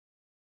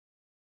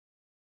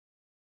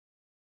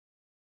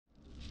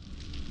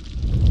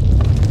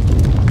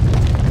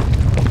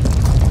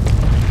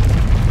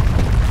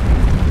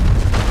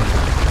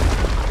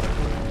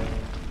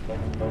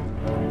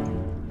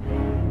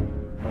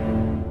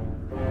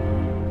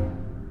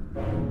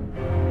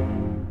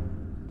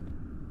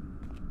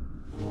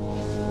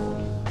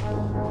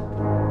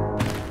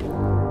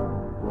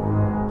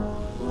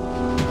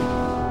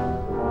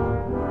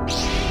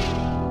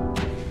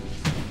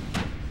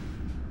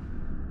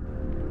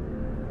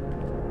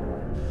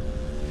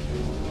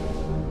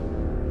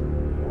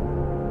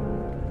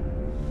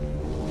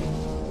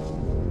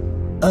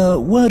A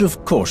word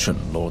of caution,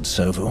 Lord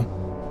Sovu.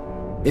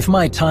 If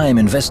my time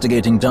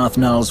investigating Darth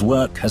Nal's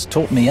work has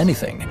taught me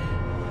anything,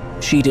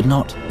 she did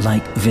not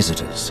like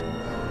visitors.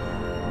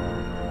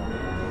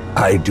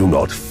 I do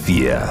not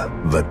fear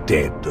the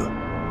dead.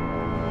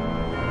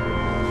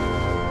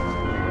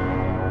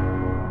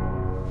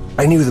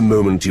 I knew the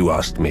moment you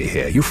asked me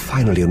here, you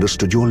finally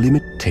understood your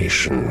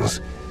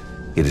limitations.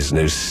 It is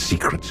no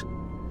secret.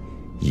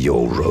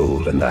 Your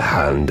role in the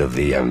hand of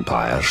the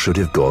Empire should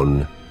have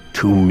gone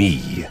to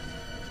me.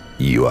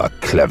 You are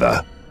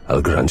clever,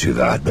 I'll grant you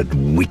that, but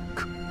weak.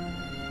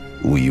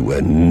 We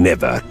were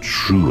never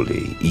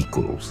truly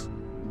equals.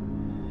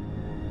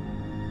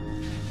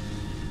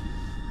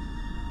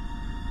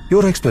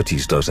 Your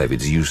expertise does have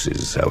its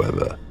uses,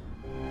 however.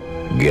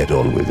 Get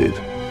on with it.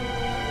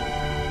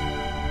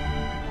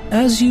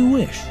 As you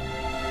wish.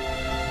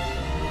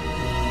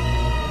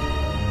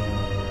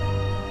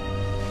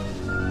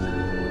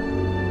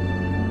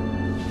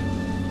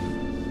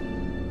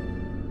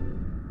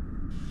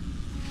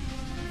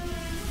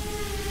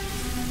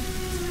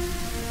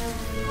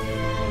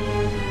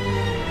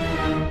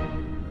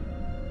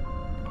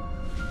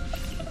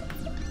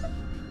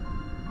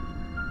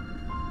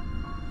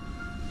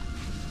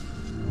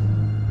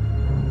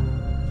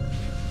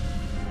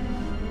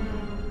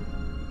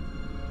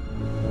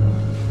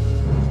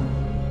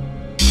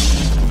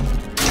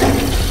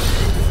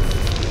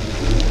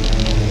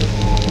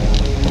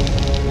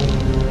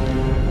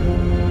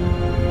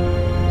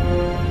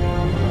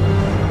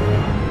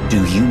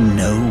 Do you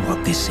know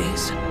what this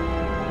is?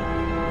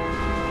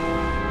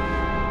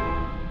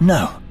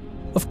 No,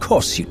 of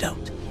course you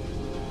don't.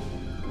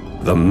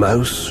 The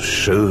mouse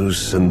shows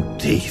some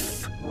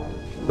teeth.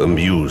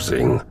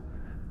 Amusing.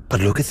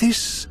 But look at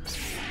this.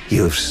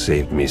 You've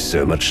saved me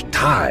so much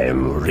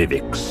time,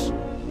 Rivix.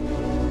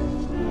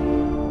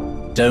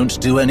 Don't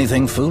do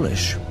anything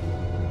foolish.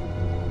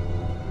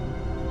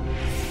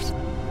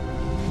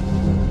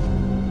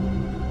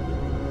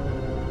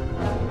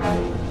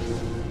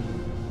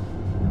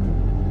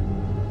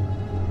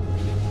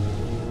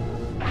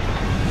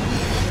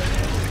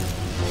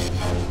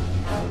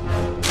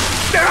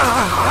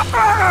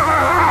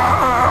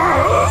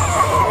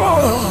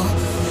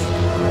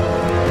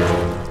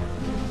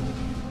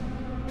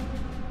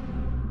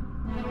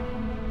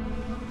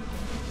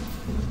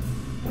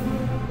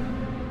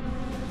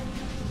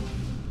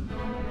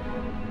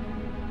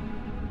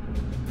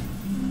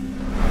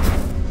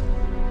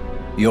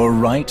 You're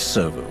right,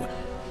 Sovu.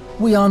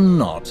 We are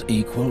not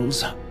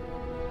equals.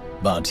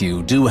 But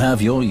you do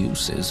have your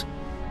uses.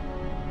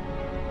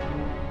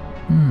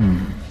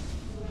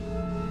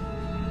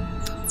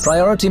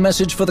 Priority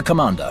message for the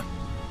Commander.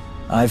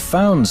 I've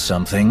found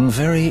something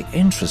very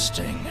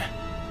interesting.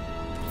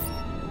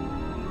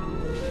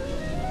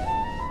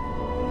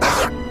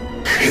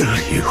 Kill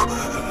you.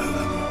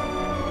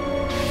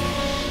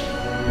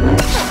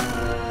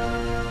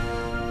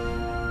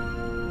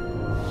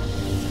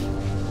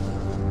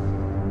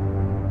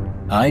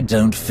 I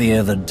don't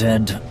fear the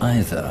dead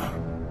either.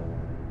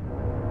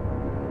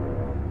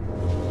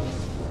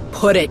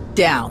 Put it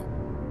down.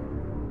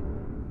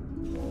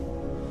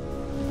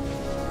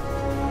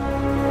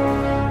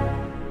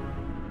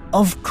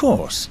 Of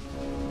course.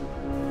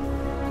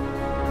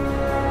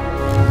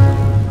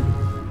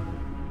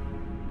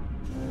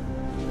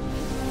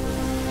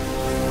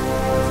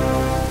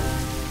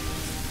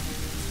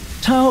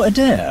 Tau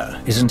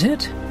Adair, isn't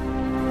it?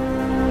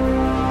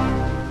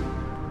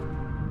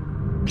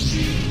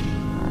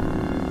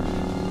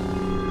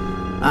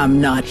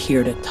 I'm not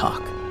here to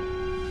talk.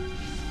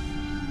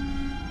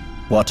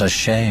 What a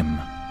shame.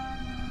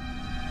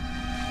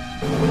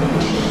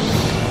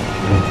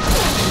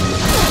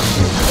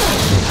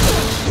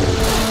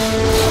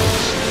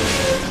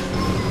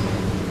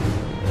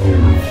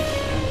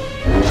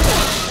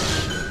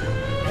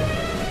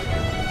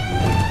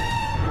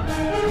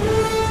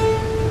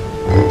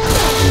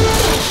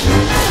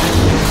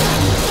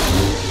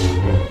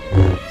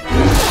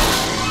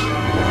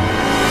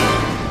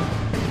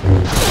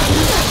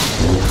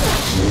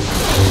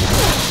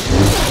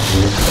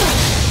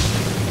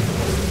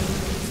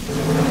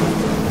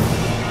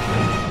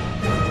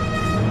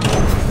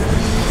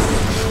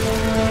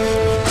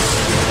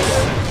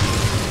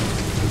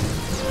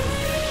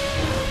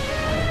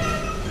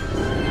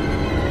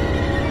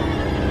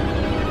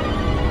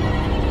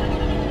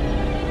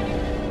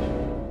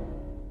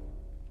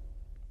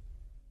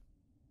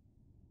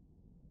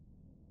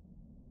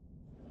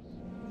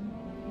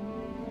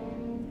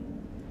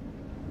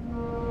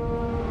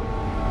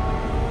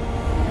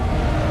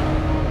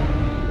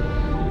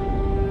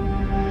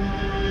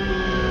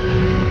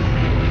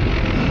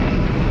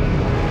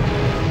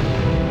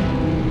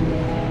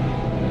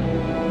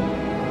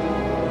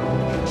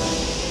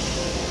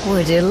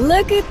 Would you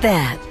look at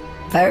that?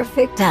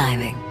 Perfect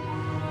timing.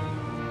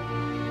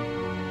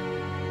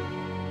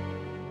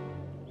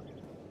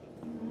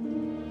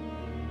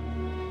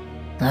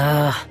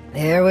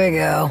 Here we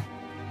go.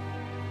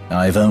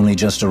 I've only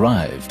just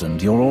arrived,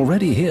 and you're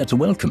already here to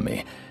welcome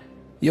me.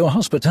 Your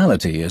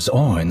hospitality is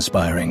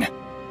awe-inspiring.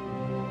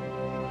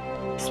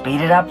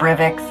 Speed it up,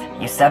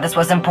 Rivix. You said this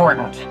was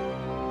important.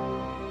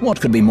 What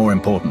could be more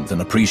important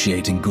than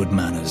appreciating good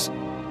manners?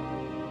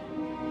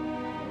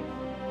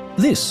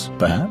 This,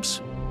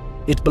 perhaps?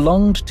 It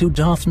belonged to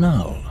Darth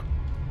Nal.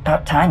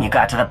 About time you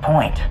got to the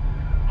point.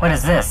 What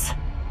is this?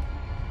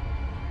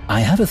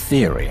 I have a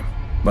theory,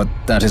 but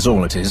that is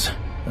all it is.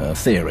 A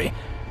theory.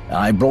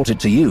 I brought it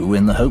to you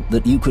in the hope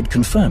that you could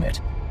confirm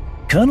it.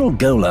 Colonel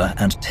Gola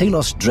and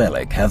Talos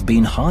Drellick have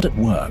been hard at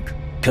work,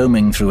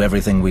 combing through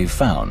everything we've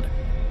found,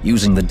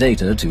 using the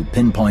data to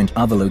pinpoint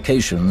other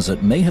locations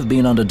that may have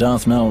been under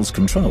Darth Nal's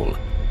control.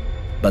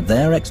 But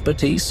their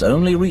expertise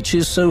only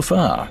reaches so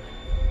far.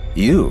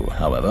 You,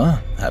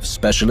 however, have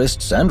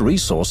specialists and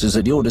resources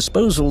at your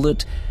disposal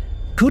that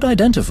could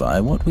identify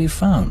what we've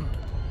found.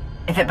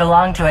 If it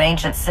belonged to an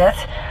ancient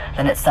Sith,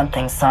 then it's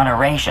something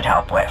Sana-rae should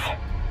help with.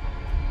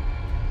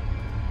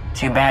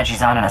 Too bad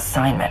she's on an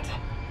assignment.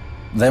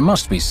 There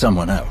must be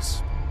someone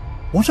else.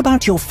 What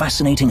about your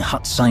fascinating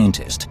Hutt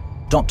scientist,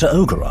 Dr.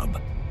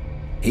 Ogorob?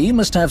 He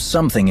must have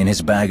something in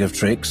his bag of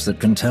tricks that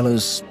can tell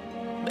us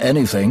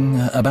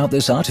anything about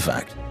this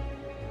artifact.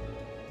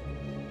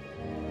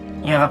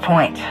 You have a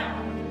point.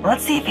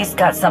 Let's see if he's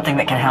got something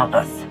that can help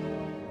us.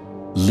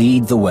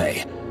 Lead the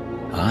way.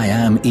 I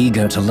am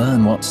eager to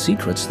learn what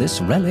secrets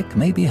this relic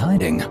may be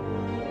hiding.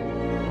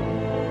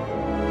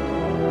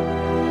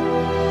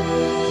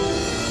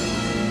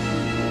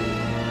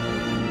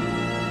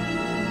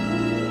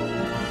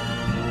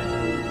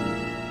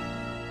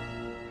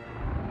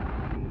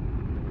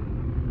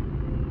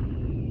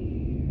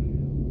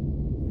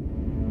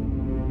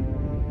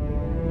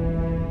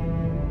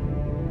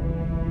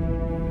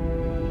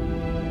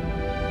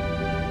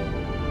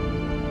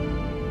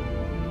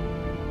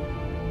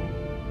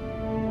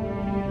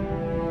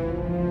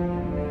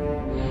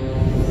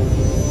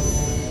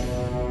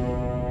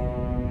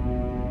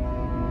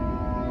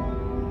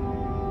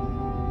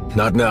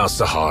 Not now,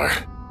 Sahar.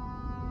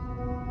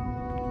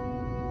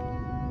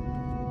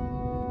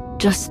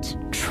 Just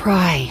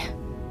try.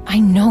 I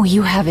know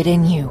you have it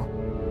in you.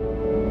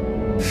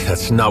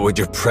 That's not what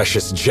your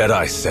precious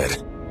Jedi said.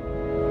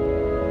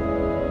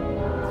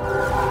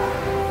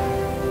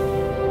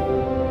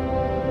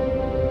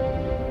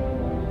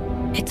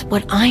 It's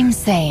what I'm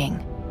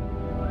saying.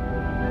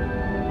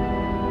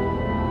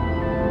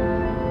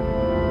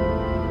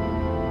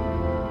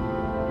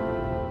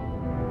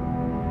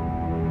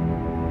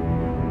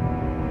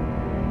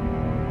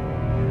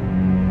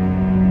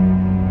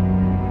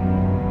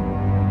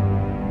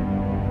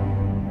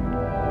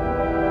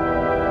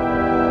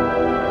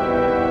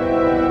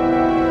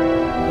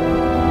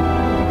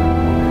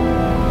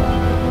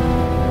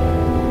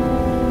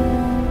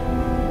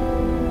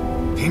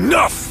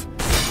 Enough!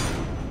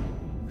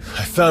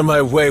 I found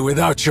my way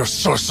without your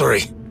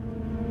sorcery.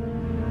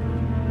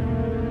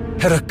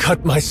 Hedda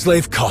cut my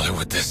slave collar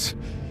with this.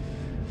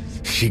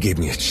 She gave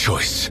me a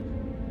choice.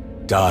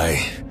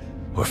 Die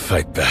or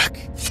fight back.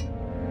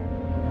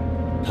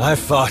 I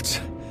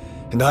fought,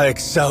 and I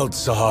excelled,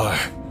 Sahar.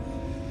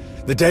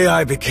 The day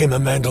I became a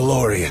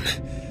Mandalorian,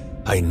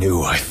 I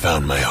knew I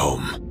found my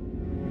home.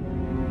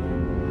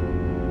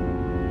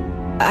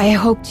 I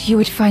hoped you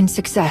would find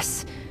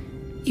success.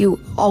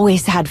 You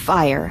always had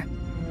fire.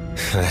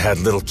 I had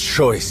little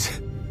choice.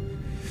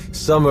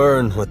 Some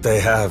earn what they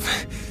have.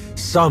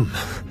 Some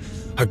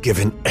are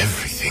given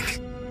everything.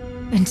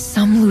 And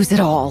some lose it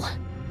all.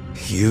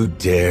 You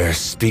dare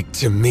speak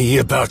to me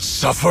about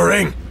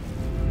suffering?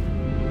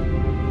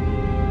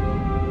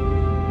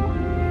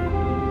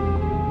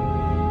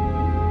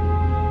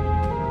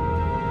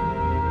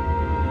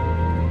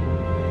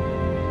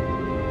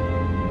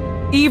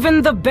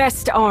 Even the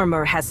best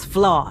armor has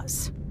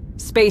flaws.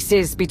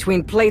 Spaces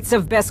between plates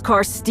of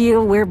Beskar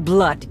steel where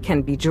blood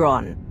can be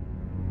drawn.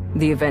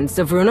 The events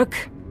of Runuk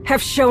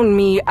have shown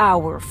me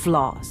our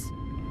flaws.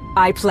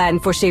 I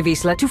planned for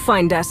Shevisla to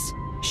find us.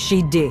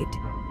 She did.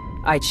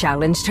 I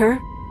challenged her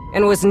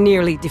and was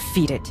nearly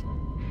defeated.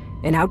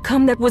 An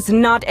outcome that was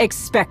not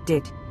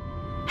expected.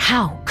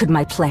 How could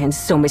my plans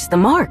so miss the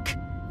mark?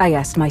 I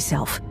asked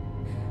myself.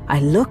 I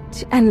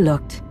looked and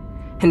looked,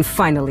 and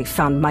finally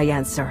found my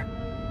answer.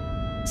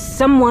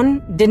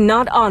 Someone did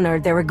not honor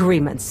their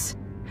agreements.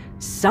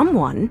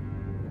 Someone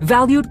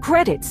valued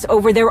credits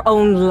over their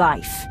own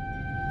life.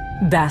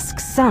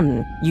 Bask's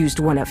son used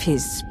one of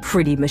his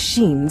pretty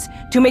machines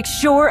to make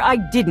sure I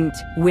didn't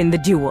win the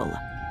duel.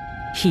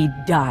 He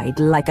died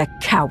like a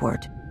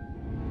coward.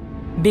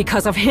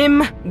 Because of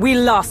him, we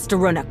lost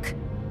Runuk.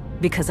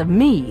 Because of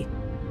me,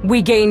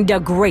 we gained a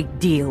great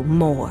deal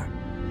more.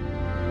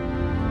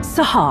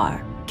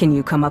 Sahar, can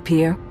you come up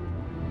here?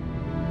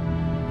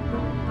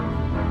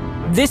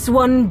 This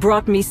one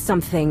brought me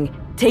something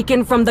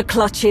taken from the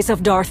clutches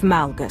of Darth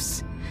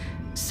Malgus.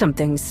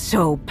 Something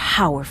so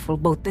powerful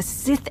both the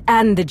Sith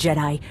and the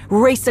Jedi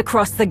race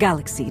across the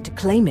galaxy to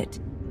claim it.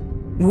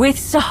 With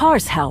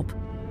Sahar's help,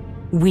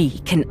 we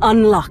can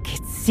unlock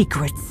its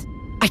secrets.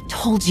 I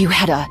told you,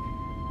 Hedda.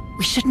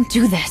 We shouldn't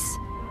do this.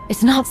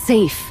 It's not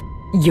safe.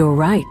 You're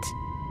right.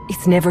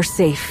 It's never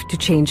safe to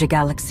change a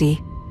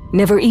galaxy.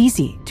 Never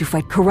easy to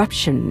fight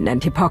corruption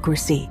and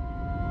hypocrisy.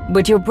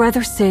 But your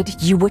brother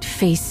said you would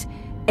face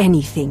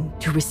anything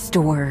to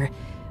restore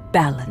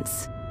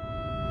balance.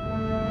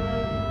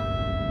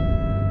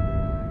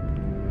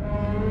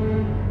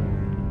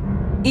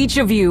 Each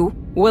of you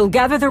will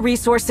gather the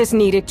resources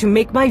needed to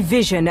make my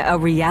vision a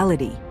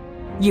reality.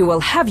 You will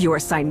have your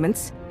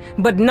assignments,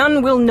 but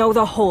none will know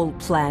the whole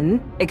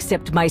plan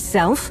except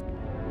myself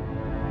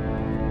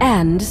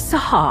and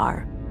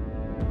Sahar.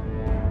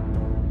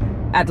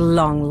 At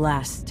long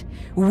last,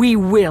 we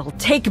will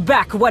take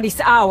back what is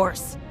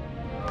ours.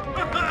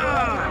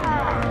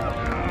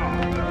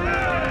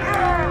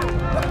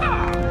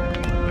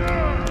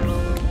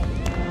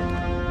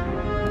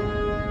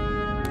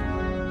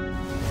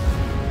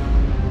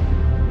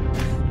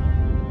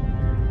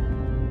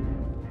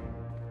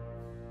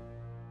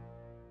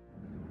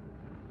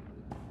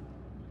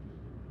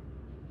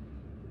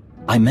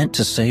 I meant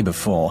to say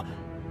before,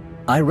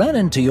 I ran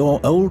into your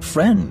old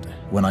friend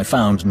when I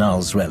found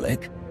Null's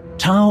relic,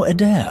 Tau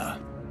Adair.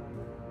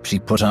 She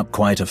put up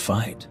quite a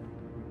fight.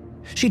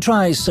 She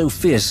tries so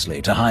fiercely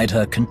to hide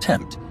her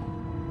contempt,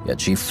 yet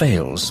she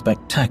fails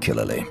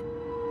spectacularly.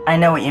 I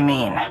know what you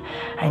mean.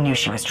 I knew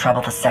she was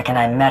trouble the second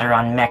I met her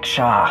on Mek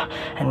Shah,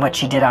 and what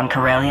she did on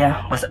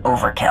Corellia was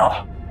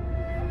overkill.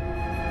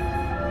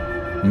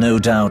 No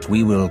doubt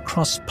we will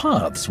cross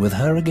paths with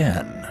her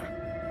again.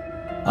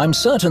 I'm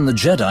certain the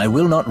Jedi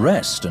will not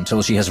rest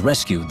until she has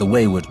rescued the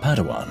wayward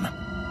Padawan.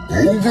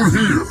 Over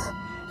here!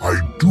 I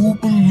do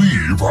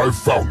believe I've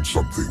found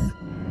something.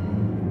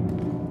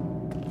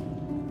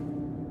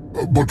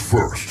 But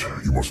first,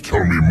 you must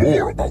tell me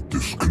more about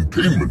this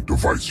containment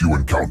device you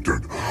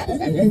encountered.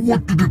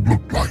 What did it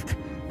look like?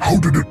 How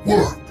did it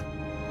work?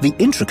 The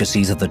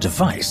intricacies of the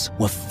device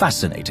were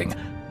fascinating.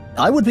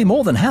 I would be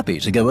more than happy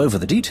to go over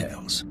the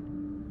details.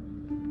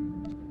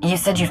 You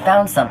said you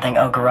found something,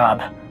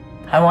 Ogorab.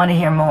 I want to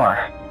hear more.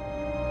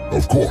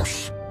 Of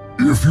course.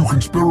 If you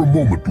can spare a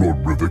moment,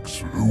 Lord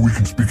Rivix, we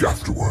can speak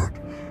afterward.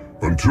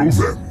 Until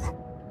then,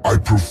 I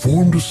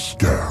performed a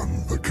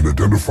scan that can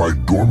identify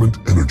dormant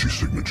energy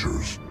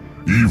signatures,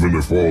 even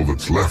if all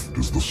that's left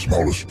is the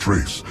smallest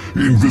trace,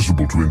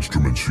 invisible to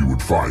instruments you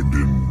would find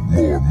in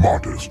more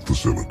modest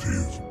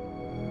facilities.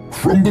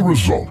 From the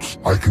results,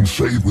 I can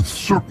say with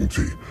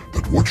certainty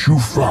that what you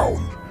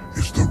found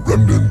is the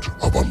remnant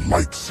of a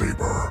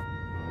lightsaber.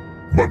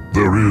 But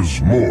there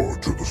is more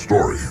to the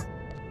story.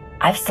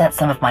 I've sent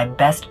some of my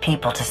best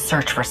people to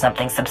search for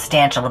something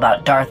substantial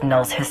about Darth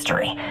Null's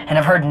history, and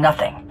have heard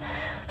nothing.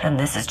 Then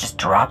this has just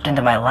dropped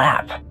into my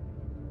lap.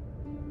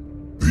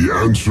 The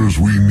answers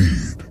we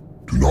need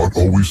do not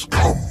always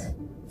come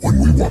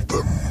when we want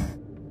them.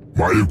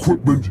 My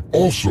equipment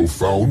also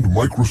found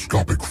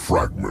microscopic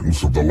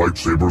fragments of the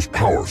lightsaber's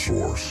power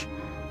source.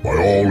 By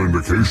all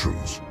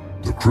indications,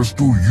 the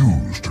crystal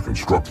used to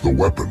construct the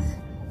weapon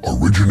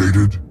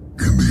originated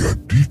in the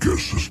Adika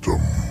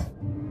system.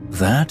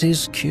 That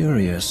is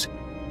curious.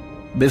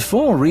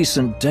 Before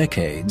recent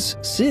decades,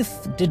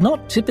 Sith did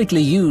not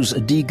typically use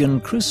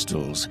Adigan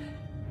crystals.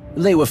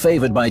 They were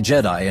favored by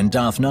Jedi in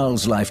Darth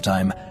Null's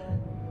lifetime,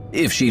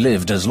 if she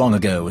lived as long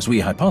ago as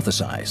we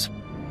hypothesize.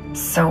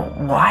 So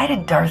why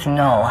did Darth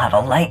Null have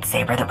a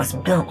lightsaber that was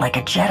built like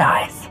a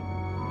Jedi's?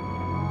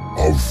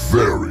 A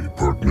very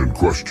pertinent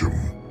question.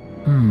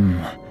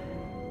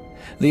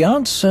 The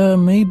answer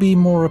may be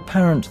more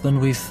apparent than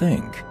we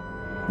think.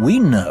 We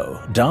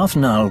know Darth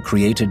Null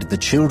created the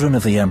Children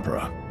of the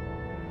Emperor.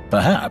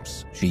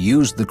 Perhaps she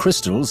used the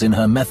crystals in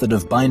her method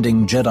of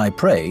binding Jedi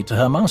prey to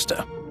her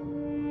master.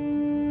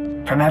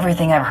 From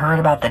everything I've heard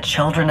about the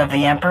Children of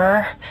the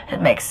Emperor,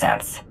 it makes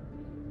sense.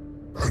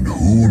 And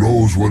who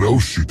knows what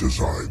else she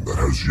designed that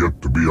has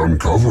yet to be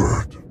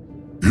uncovered?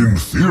 In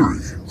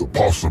theory, the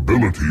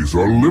possibilities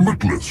are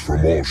limitless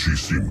from all she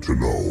seemed to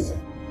know.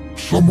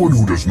 Someone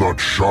who does not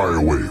shy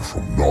away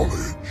from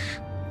knowledge,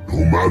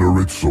 no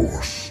matter its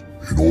source,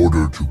 in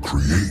order to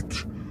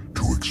create,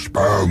 to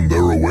expand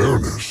their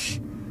awareness.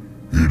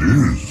 It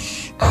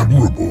is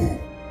admirable.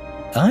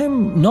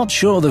 I'm not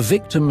sure the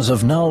victims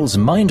of Null's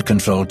mind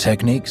control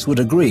techniques would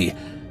agree,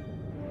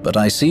 but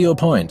I see your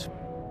point.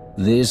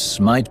 This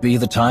might be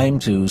the time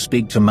to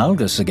speak to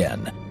Malgus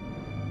again.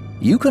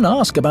 You can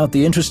ask about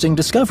the interesting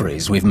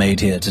discoveries we've made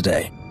here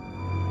today.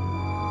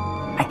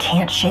 I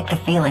can't shake the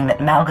feeling that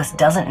Malgus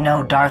doesn't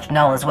know Darth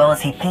Null as well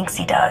as he thinks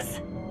he does.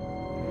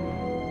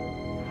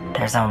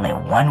 There's only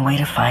one way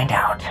to find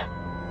out.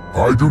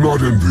 I do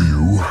not envy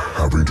you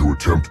having to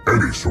attempt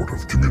any sort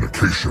of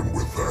communication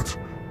with that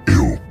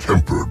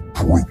ill-tempered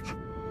brute.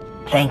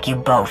 Thank you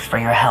both for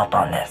your help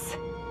on this.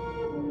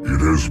 It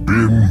has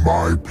been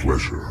my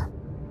pleasure.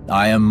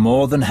 I am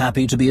more than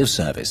happy to be of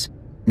service.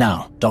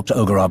 Now, Dr.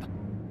 Ogorab,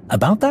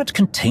 about that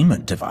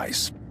containment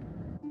device.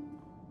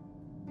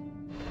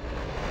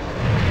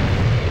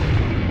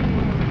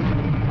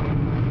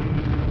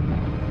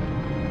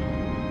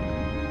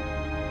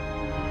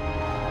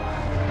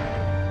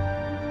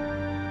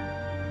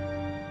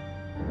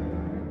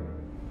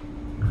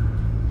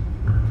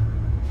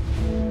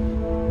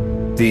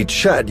 The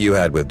chat you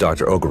had with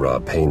Dr.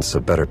 Ogura paints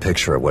a better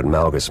picture of what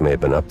Malgus may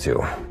have been up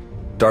to.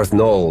 Darth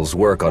Nul's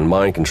work on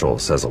mind control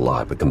says a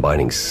lot, but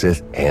combining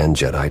Sith and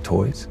Jedi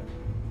toys?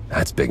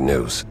 That's big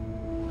news.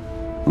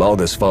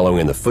 Malgus following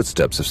in the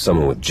footsteps of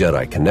someone with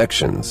Jedi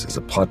connections is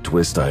a plot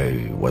twist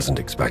I wasn't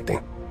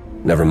expecting.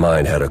 Never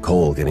mind Hedda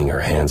Cole getting her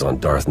hands on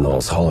Darth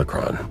Nul's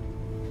holocron.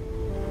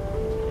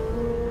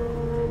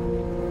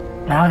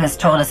 Malgus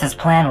told us his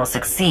plan will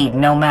succeed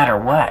no matter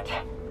what.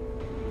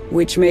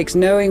 Which makes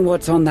knowing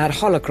what's on that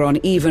holocron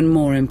even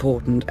more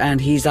important,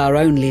 and he's our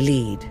only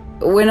lead.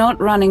 We're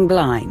not running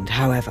blind,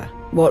 however.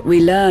 What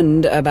we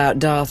learned about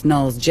Darth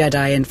Nul's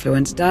Jedi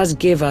influence does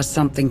give us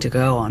something to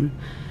go on,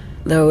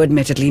 though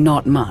admittedly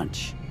not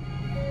much.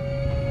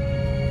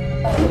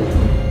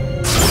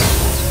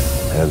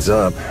 Heads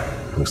up.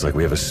 Looks like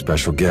we have a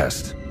special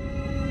guest.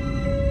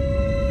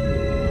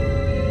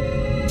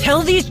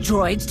 Tell these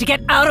droids to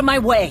get out of my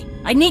way.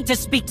 I need to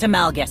speak to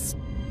Malgus.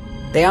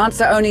 They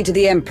answer only to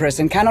the Empress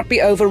and cannot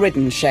be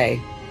overridden,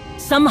 Shay.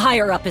 Some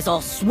higher-up is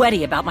all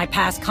sweaty about my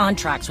past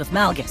contracts with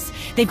Malgus.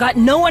 They've got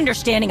no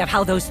understanding of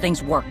how those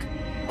things work.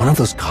 One of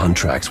those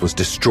contracts was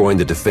destroying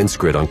the defense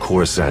grid on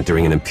Coruscant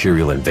during an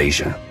Imperial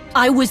invasion.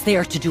 I was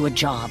there to do a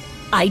job.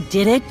 I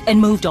did it and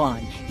moved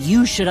on.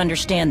 You should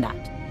understand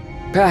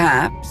that.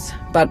 Perhaps,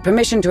 but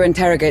permission to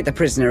interrogate the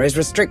prisoner is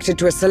restricted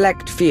to a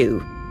select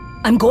few.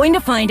 I'm going to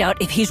find out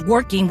if he's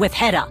working with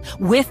Hedda,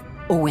 with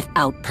or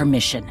without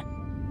permission.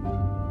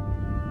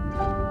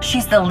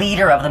 She's the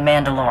leader of the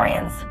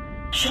Mandalorians.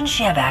 Shouldn't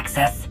she have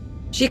access?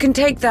 She can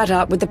take that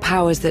up with the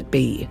powers that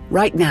be.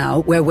 Right now,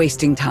 we're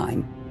wasting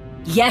time.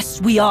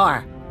 Yes, we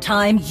are.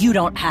 Time you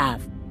don't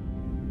have.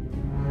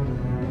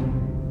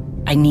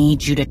 I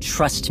need you to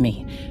trust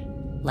me,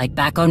 like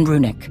back on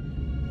Runic.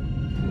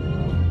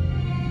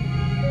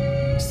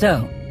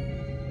 So,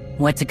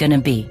 what's it gonna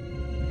be?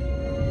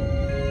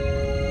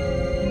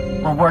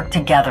 We'll work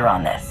together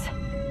on this.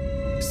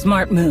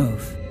 Smart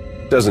move.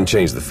 Doesn't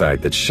change the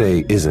fact that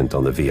Shay isn't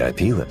on the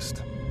VIP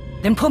list.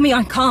 Then put me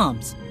on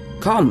comms.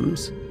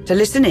 Comms? To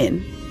listen in?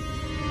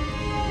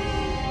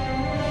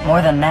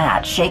 More than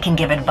that, Shay can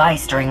give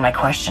advice during my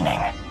questioning.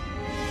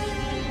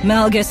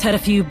 Malgus had a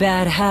few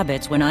bad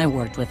habits when I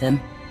worked with him.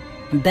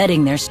 I'm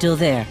betting they're still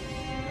there.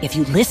 If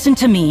you listen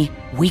to me,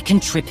 we can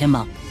trip him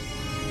up.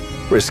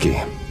 Risky.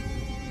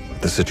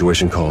 But the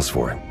situation calls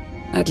for it.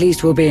 At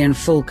least we'll be in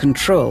full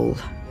control.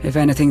 If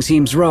anything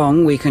seems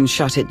wrong, we can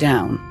shut it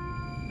down.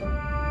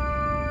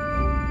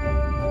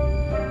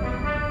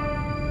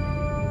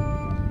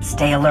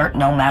 Stay alert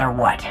no matter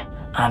what.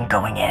 I'm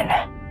going in.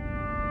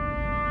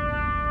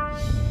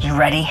 You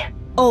ready?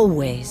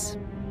 Always.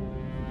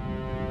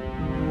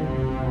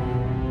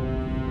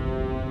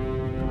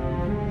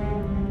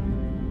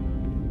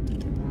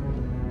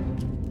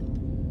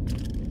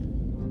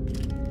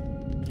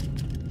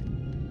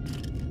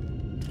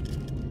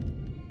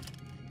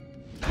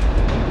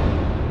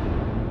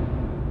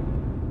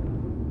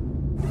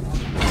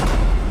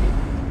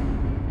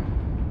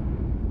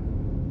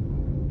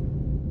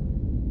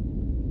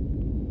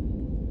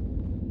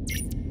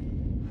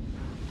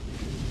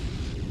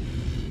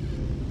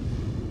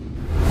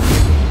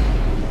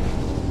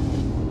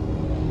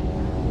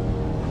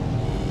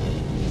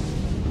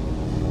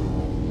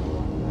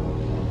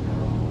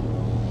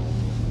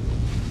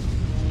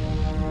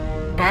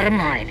 Bottom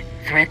line,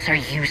 threats are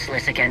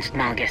useless against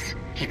Malgus.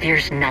 He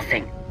fears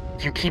nothing.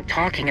 You keep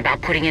talking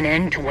about putting an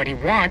end to what he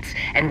wants,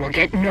 and we'll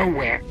get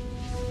nowhere.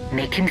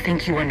 Make him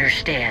think you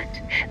understand.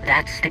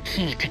 That's the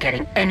key to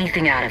getting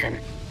anything out of him.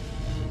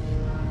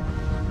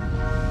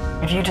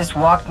 If you just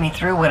walked me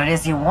through what it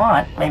is you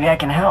want, maybe I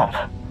can help.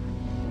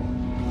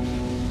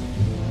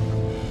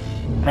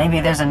 Maybe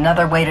there's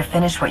another way to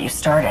finish what you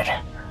started.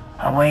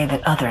 A way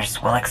that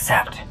others will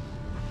accept.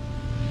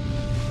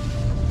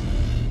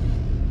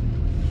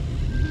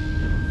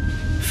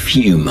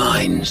 Few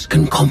minds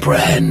can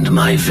comprehend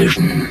my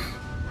vision.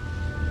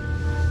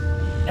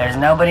 There's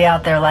nobody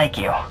out there like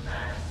you,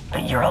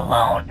 but you're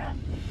alone.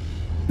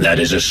 That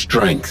is a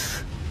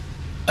strength.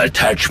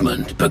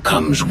 Attachment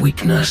becomes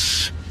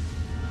weakness.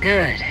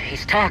 Good,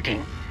 he's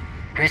talking.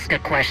 Risk a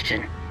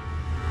question.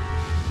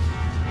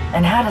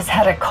 And how does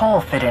Hedda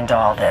Cole fit into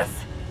all this?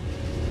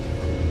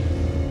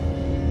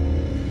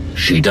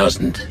 She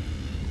doesn't.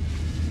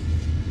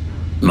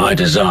 My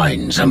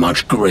designs are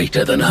much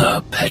greater than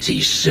her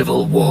petty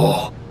civil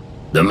war.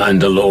 The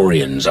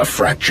Mandalorians are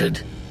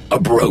fractured, a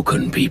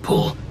broken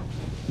people.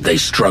 They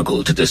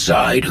struggle to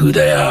decide who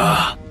they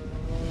are.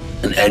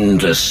 An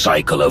endless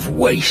cycle of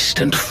waste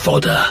and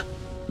fodder.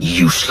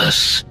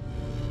 Useless.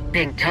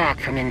 Big talk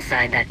from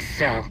inside that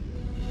cell.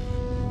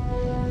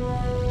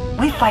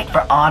 We fight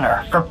for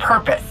honor, for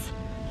purpose.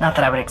 Not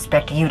that I would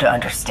expect you to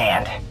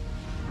understand.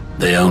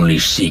 They only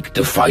seek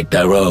to fight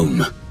their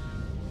own.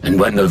 And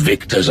when the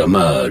victors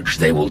emerge,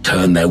 they will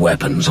turn their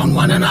weapons on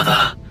one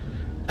another.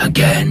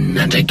 Again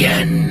and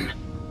again.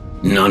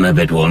 None of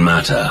it will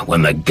matter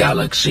when the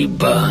galaxy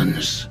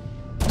burns.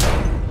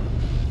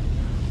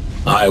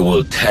 I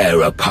will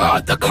tear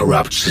apart the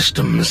corrupt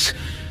systems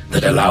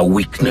that allow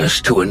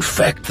weakness to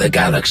infect the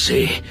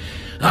galaxy,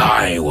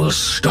 I will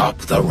stop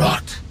the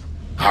rot.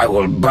 I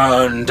will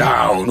burn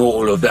down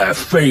all of their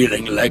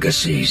failing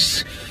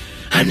legacies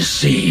and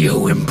see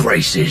who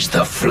embraces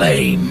the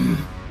flame.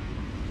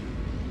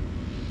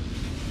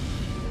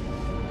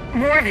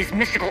 More of his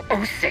mystical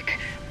Osic.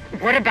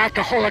 What about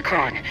the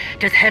holocron?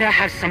 Does Hera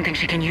have something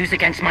she can use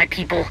against my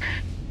people?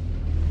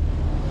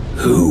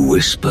 Who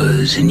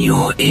whispers in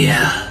your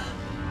ear?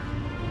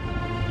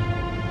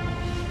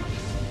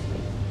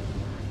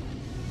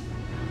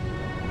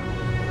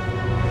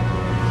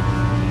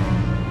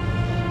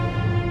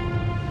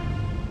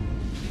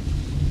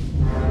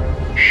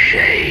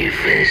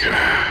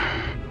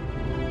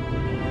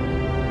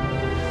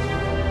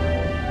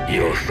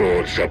 Your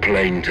thoughts are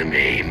plain to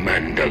me,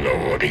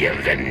 Mandalore the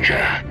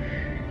Avenger.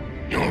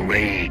 Your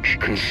rage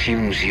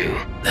consumes you.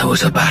 There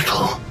was a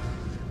battle,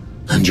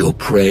 and your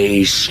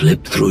prey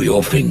slipped through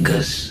your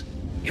fingers.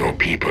 Your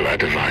people are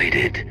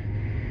divided,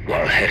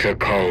 while Heta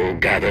Kol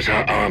gathers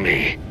her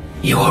army.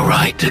 You are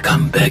right to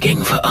come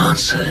begging for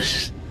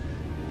answers.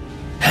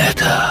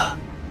 Heta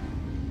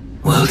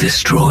will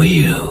destroy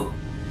you.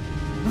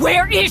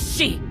 Where is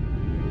she?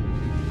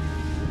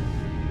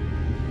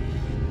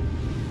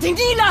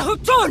 Dinila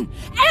Hutun!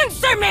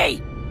 Answer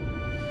me!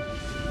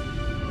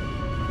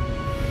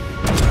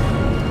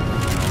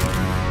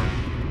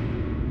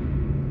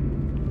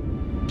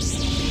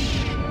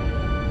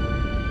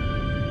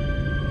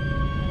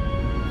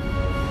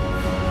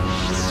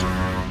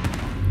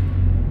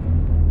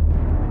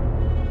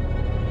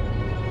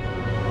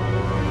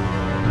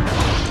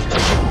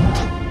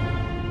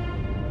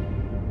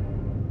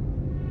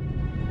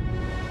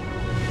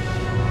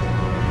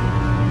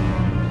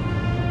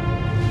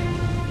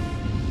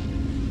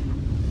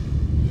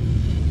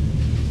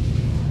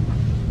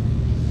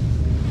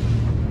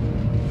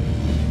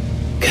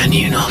 Can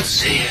you not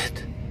see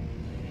it?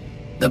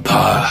 The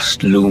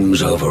past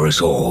looms over us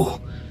all,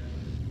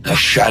 a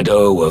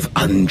shadow of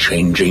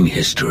unchanging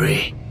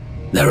history.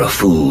 There are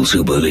fools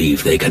who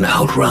believe they can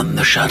outrun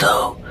the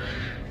shadow.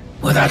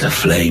 Without a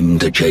flame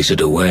to chase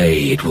it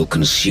away, it will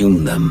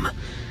consume them.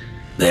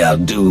 They are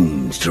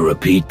doomed to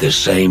repeat the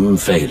same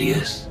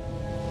failures.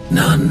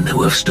 None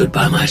who have stood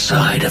by my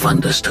side have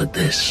understood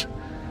this.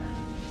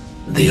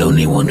 The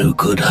only one who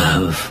could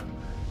have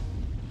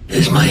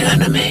is my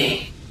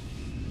enemy.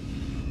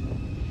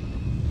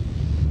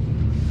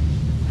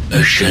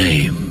 A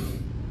shame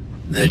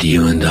that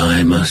you and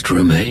I must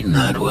remain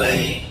that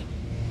way.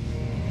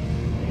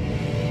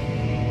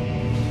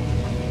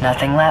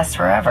 Nothing lasts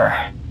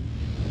forever.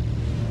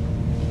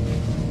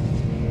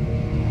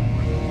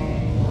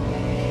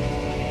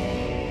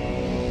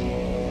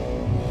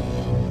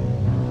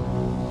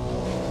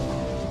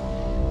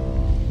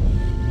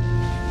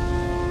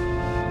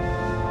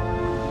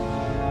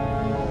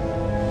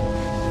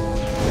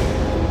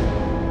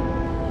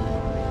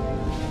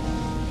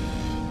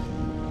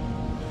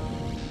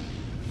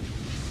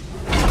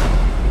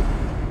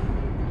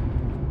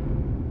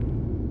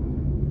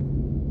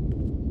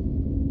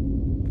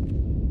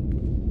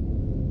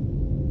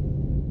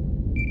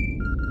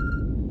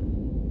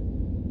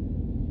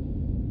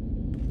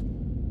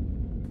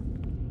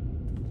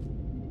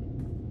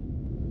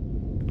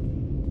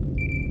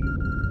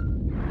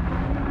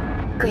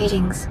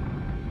 Greetings.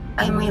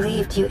 I'm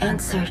relieved you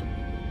answered.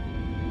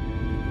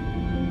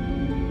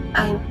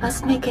 I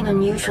must make an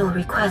unusual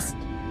request.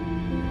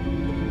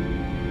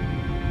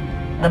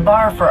 The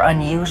bar for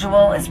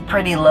unusual is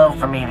pretty low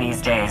for me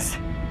these days.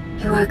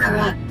 You are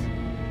correct.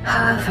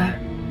 However,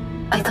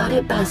 I thought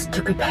it best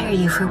to prepare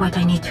you for what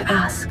I need to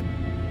ask.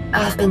 I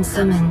have been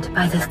summoned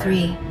by the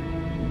three.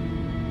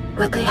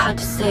 What they had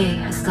to say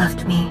has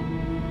left me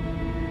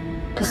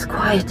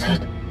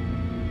disquieted.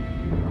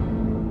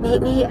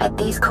 Meet me at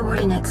these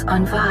coordinates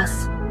on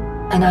Voss,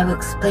 and I will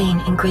explain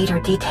in greater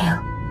detail.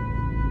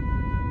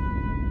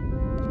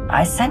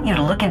 I sent you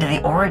to look into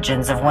the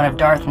origins of one of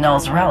Darth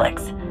Null's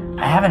relics.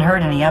 I haven't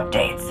heard any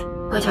updates.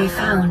 What I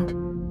found.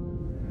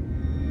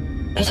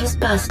 It is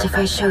best if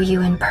I show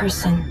you in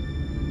person.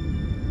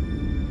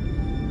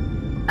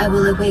 I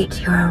will await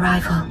your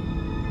arrival.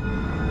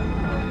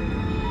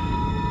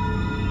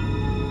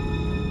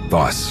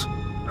 Voss.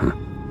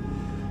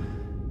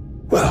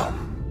 Well,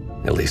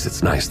 at least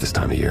it's nice this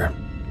time of year.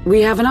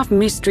 We have enough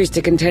mysteries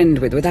to contend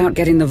with without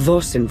getting the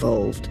Voss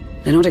involved.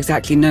 They're not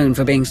exactly known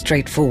for being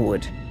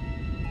straightforward.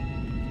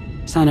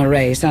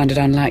 Sana-rae sounded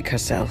unlike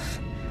herself.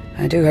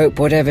 I do hope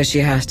whatever she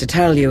has to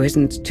tell you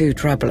isn't too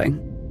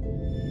troubling.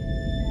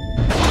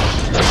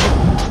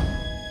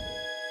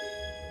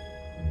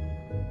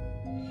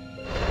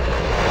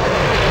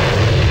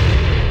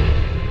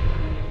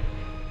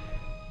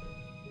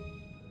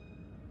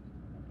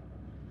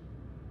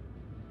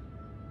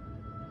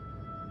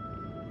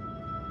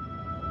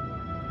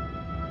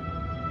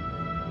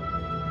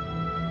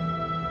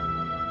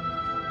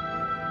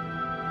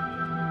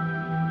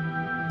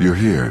 You're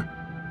here.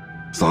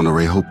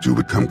 Sana-rae hoped you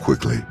would come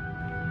quickly.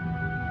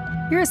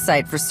 You're a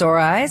sight for sore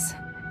eyes.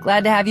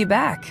 Glad to have you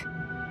back.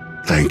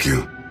 Thank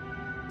you.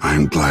 I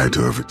am glad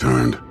to have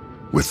returned.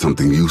 With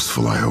something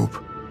useful, I hope.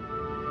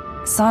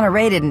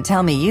 Sana-rae didn't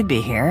tell me you'd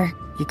be here.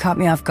 You caught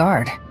me off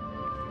guard.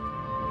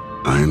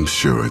 I'm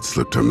sure it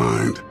slipped her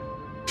mind.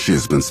 She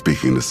has been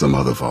speaking to some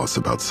other Voss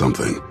about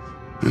something,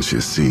 and she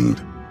has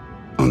seemed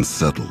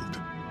unsettled.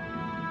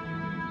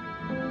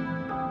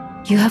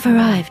 You have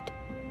arrived.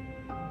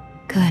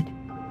 Good.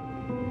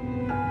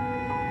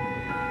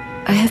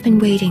 I have been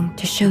waiting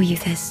to show you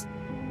this.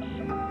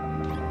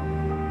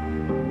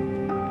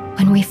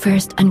 When we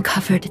first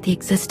uncovered the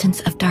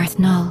existence of Darth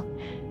Nul,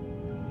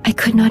 I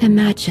could not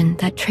imagine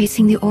that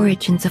tracing the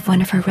origins of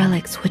one of her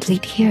relics would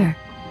lead here.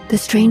 The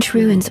strange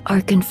ruins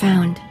Ri'kan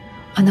found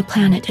on the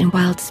planet in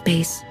wild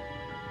space.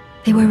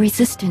 They were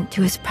resistant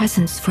to his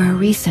presence for a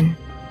reason.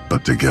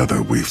 But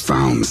together we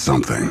found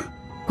something.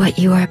 What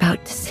you are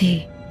about to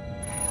see.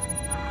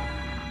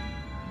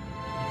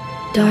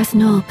 Darth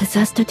Nul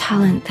possessed a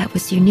talent that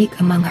was unique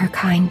among her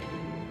kind.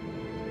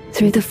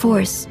 Through the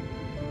Force,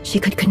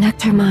 she could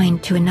connect her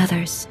mind to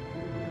another's.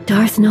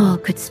 Darth Nul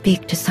could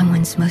speak to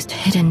someone's most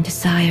hidden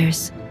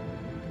desires,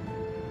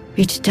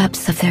 reach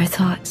depths of their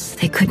thoughts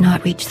they could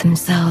not reach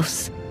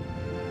themselves.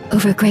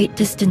 Over great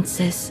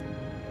distances,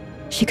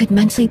 she could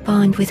mentally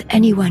bond with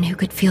anyone who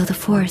could feel the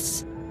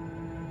Force.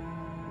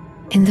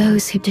 In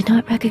those who did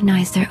not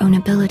recognize their own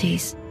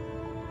abilities,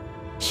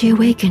 she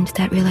awakened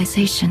that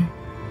realization.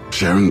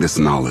 Sharing this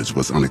knowledge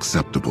was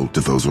unacceptable to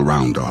those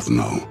around Darth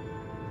Nul.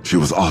 She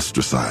was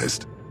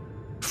ostracized,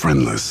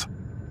 friendless.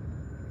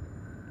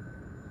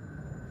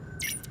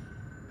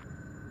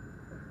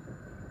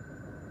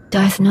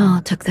 Darth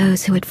Nul took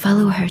those who would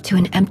follow her to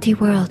an empty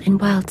world in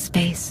wild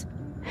space,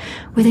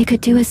 where they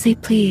could do as they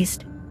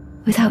pleased,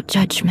 without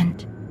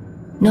judgment.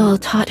 Nul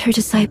taught her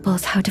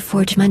disciples how to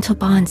forge mental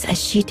bonds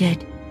as she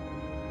did.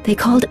 They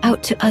called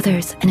out to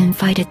others and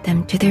invited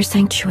them to their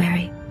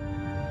sanctuary.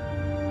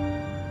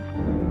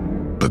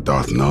 But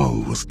Darth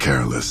Nul was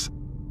careless.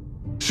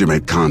 She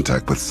made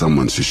contact with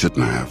someone she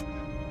shouldn't have.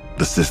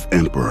 The Sith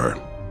Emperor,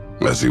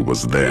 as he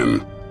was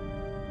then.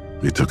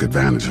 He took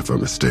advantage of her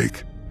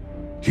mistake.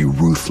 He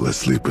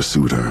ruthlessly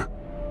pursued her.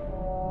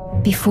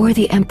 Before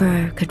the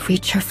Emperor could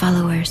reach her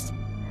followers,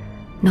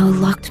 Nul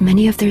locked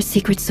many of their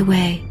secrets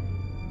away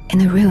in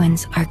the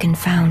ruins Ri'kan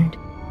found.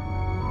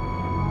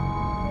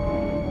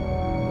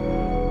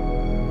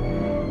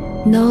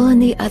 Nul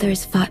and the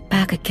others fought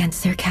back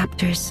against their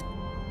captors,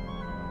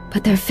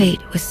 but their fate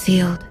was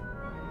sealed.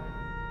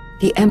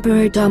 The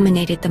Emperor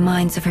dominated the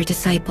minds of her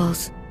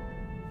disciples,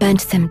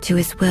 bent them to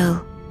his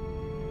will,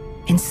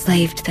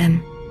 enslaved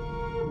them.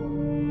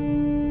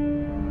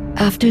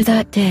 After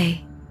that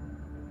day,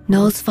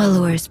 Nul's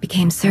followers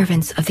became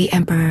servants of the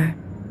Emperor,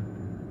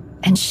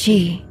 and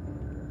she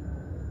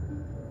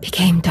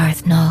became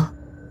Darth Nul.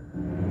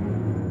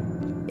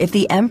 If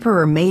the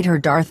Emperor made her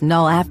Darth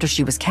Nul after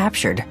she was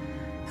captured,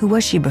 who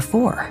was she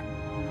before?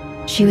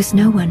 She was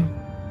no one.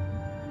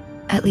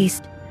 At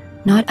least,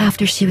 not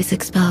after she was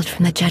expelled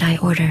from the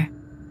Jedi Order.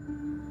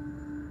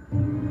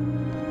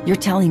 You're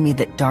telling me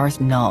that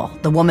Darth Nul,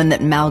 the woman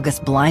that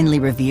Malgus blindly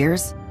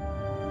reveres,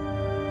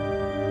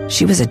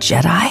 she was a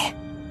Jedi?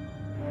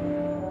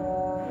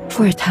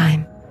 For a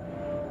time.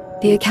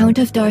 The account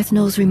of Darth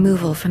Nul's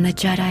removal from the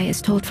Jedi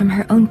is told from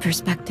her own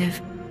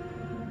perspective.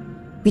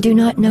 We do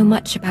not know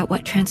much about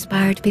what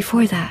transpired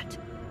before that,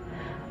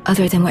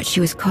 other than what she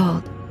was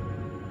called,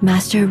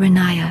 Master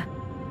Renaya.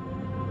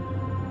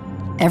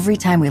 Every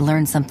time we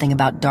learn something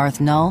about Darth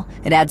Nul,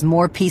 it adds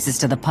more pieces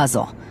to the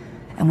puzzle.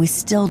 And we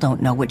still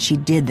don't know what she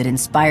did that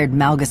inspired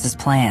Malgus's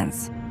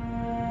plans.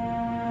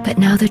 But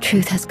now the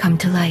truth has come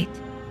to light.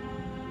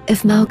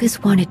 If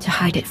Malgus wanted to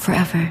hide it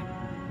forever,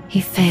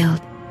 he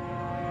failed.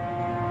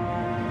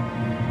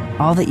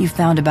 All that you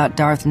found about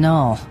Darth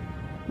Nul,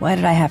 why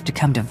did I have to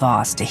come to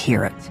Voss to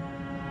hear it?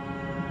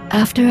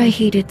 After I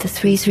heeded the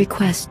Three's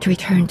request to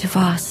return to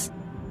Voss,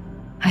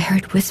 I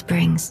heard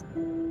whisperings.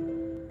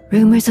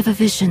 Rumors of a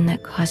vision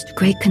that caused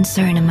great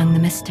concern among the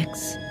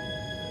mystics.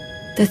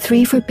 The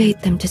Three forbade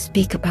them to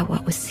speak about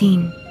what was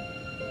seen.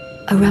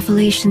 A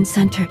revelation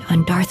centered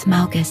on Darth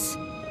Malgus.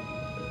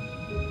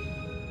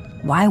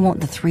 Why won't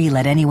the Three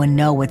let anyone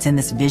know what's in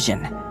this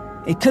vision?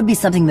 It could be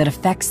something that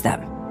affects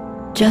them.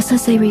 Just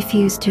as they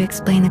refused to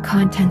explain the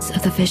contents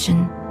of the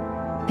vision,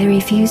 they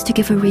refused to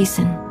give a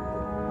reason.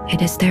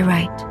 It is their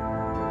right.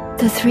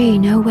 The Three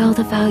know well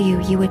the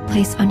value you would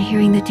place on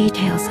hearing the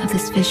details of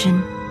this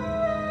vision,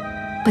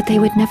 but they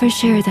would never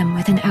share them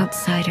with an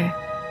outsider,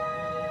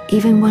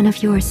 even one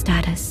of your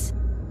status,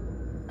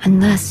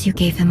 unless you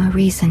gave them a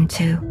reason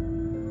to.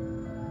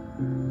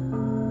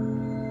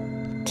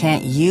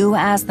 Can't you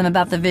ask them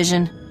about the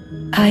vision?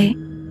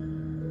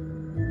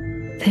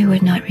 They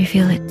would not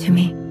reveal it to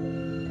me.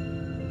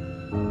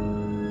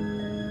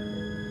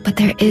 But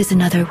there is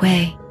another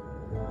way.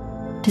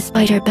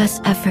 Despite our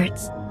best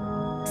efforts,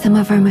 some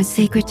of our most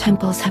sacred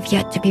temples have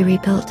yet to be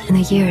rebuilt in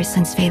the years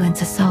since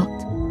Valen's assault.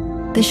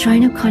 The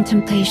Shrine of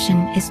Contemplation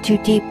is too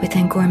deep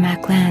within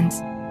Gormak lands.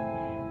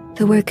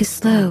 The work is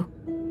slow,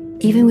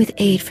 even with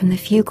aid from the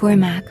few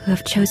Gormak who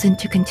have chosen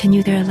to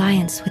continue their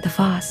alliance with the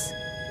Voss.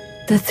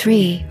 The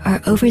Three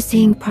are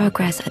overseeing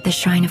progress at the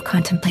Shrine of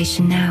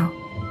Contemplation now.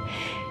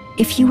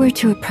 If you were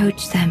to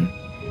approach them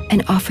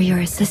and offer your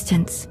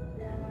assistance.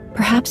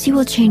 Perhaps you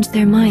will change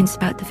their minds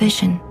about the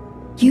vision.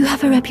 You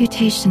have a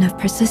reputation of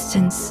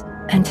persistence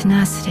and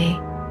tenacity.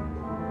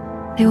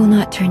 They will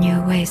not turn you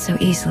away so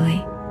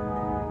easily.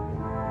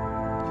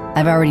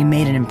 I've already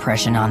made an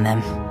impression on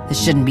them.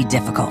 This shouldn't be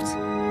difficult.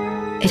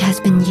 It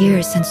has been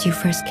years since you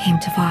first came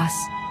to Voss.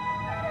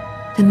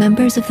 The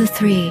members of the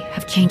Three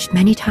have changed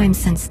many times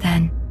since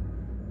then,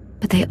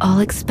 but they all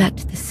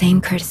expect the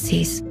same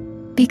courtesies.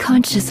 Be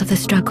conscious of the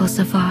struggles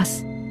of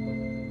Voss.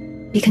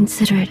 Be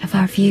considerate of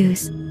our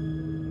views.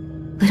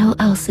 Little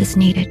else is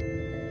needed.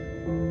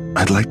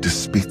 I'd like to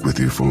speak with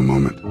you for a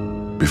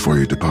moment, before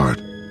you depart.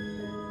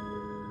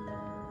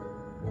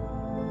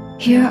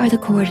 Here are the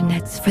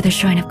coordinates for the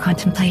Shrine of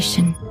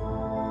Contemplation.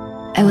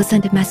 I will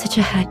send a message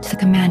ahead to the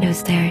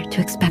commandos there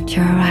to expect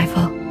your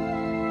arrival.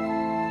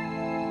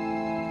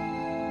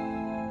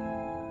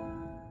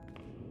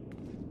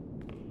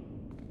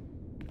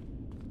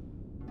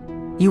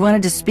 You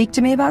wanted to speak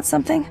to me about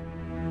something?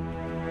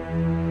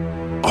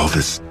 All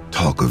this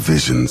talk of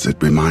visions,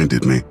 it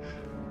reminded me.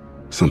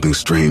 Something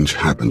strange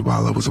happened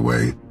while I was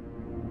away.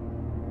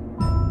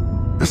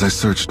 As I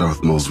searched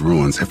Darth Maul's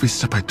ruins, every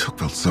step I took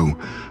felt so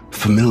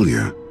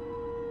familiar.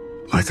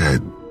 Like I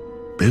had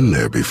been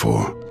there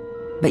before.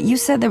 But you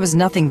said there was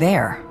nothing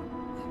there.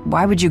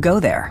 Why would you go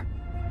there?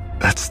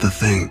 That's the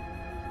thing.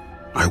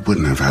 I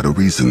wouldn't have had a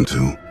reason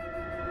to.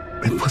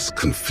 It was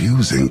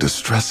confusing,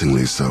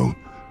 distressingly so.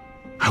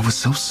 I was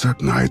so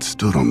certain I had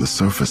stood on the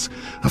surface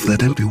of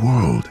that empty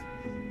world,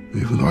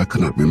 even though I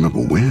could not remember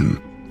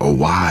when or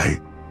why.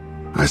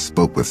 I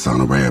spoke with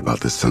Sana-rae about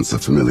this sense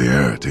of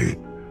familiarity.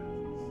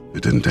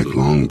 It didn't take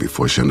long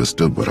before she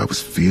understood what I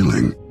was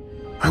feeling.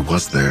 I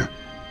was there,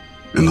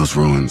 in those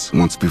ruins,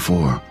 once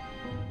before,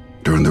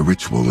 during the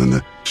ritual in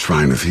the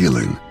Shrine of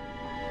Healing.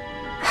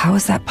 How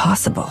is that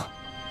possible?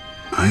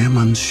 I am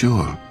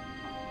unsure.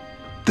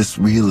 This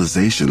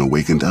realization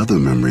awakened other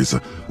memories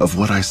of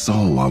what I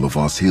saw while the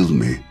Voss healed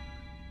me.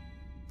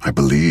 I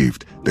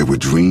believed they were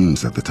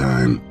dreams at the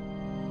time,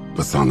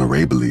 but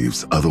Sana-rae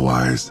believes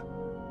otherwise.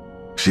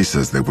 She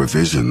says they were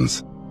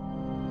visions.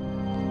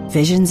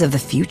 Visions of the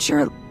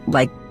future?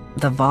 Like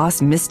the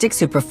Voss mystics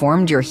who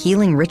performed your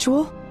healing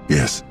ritual?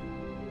 Yes,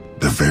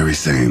 the very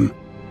same.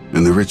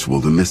 In the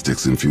ritual, the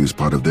mystics infuse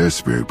part of their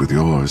spirit with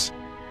yours.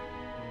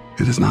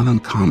 It is not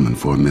uncommon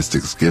for a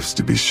mystic's gifts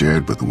to be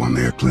shared with the one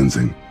they are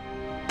cleansing.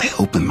 They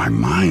open my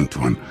mind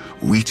to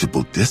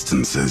unreachable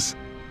distances.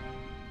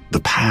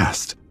 The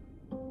past.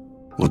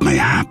 What may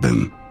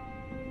happen.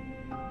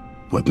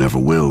 What never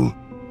will.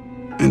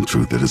 In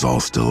truth, it is all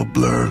still a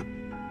blur.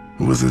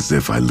 It was as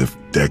if I lived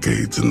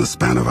decades in the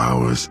span of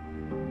hours.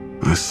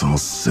 I saw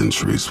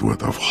centuries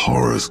worth of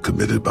horrors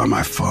committed by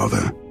my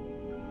father.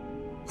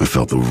 I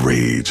felt the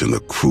rage and the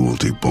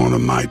cruelty born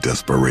of my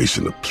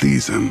desperation to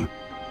please him.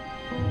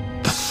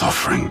 The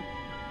suffering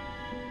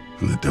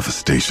and the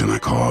devastation I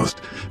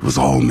caused, it was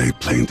all made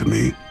plain to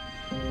me.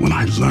 When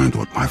I learned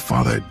what my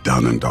father had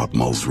done in Darth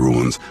Maul's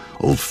ruins,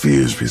 old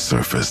fears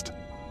resurfaced.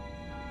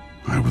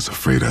 I was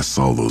afraid I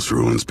saw those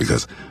ruins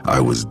because I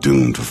was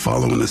doomed to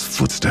follow in his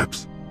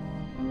footsteps.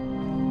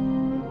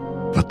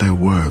 But there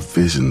were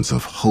visions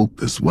of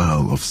hope as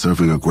well, of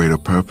serving a greater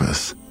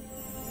purpose.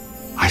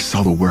 I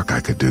saw the work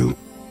I could do,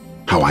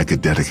 how I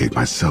could dedicate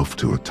myself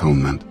to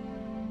atonement.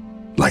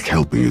 Like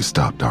helping you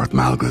stop Darth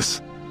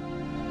Malgus.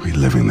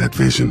 Reliving that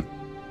vision,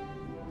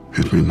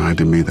 it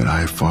reminded me that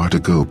I have far to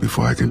go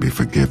before I can be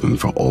forgiven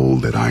for all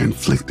that I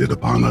inflicted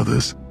upon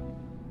others.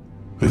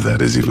 If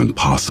that is even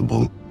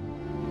possible.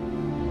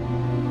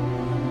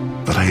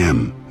 But I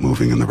am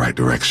moving in the right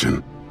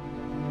direction.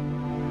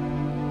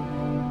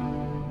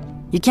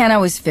 You can't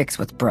always fix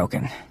what's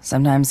broken.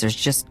 Sometimes there's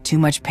just too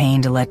much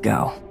pain to let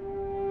go.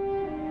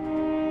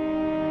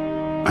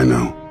 I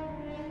know.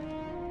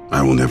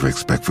 I will never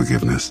expect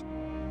forgiveness,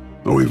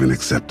 or even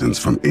acceptance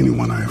from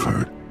anyone I have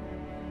hurt.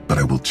 But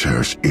I will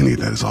cherish any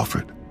that is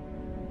offered.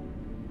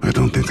 I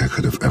don't think I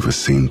could have ever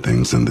seen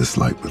things in this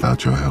light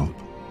without your help.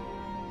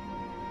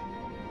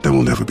 There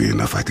will never be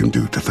enough I can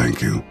do to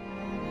thank you.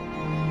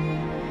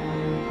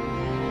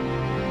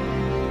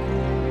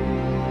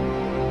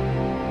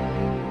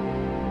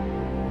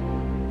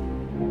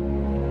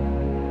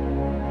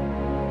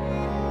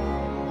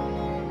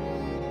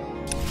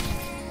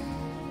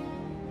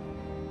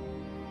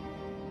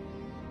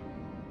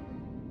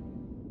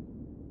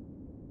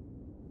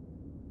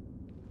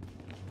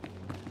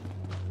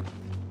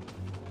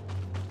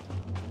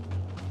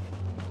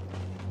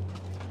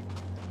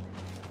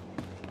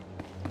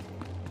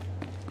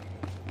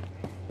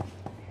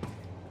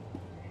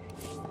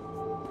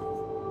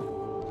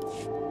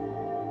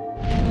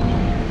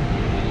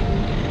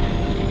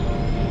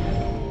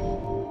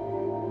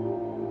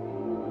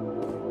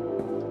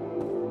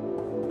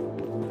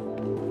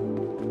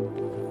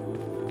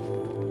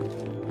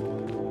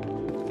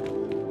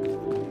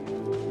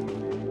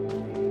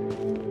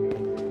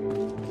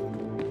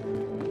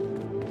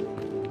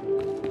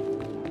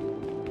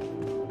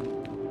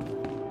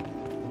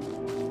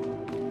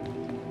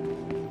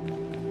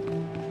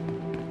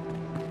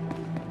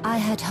 I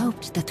had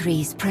hoped the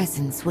Three's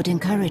presence would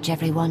encourage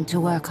everyone to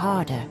work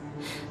harder.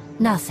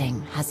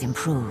 Nothing has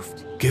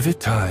improved. Give it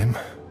time.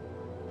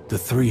 The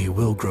Three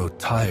will grow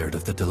tired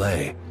of the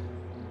delay,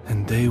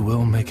 and they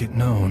will make it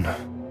known.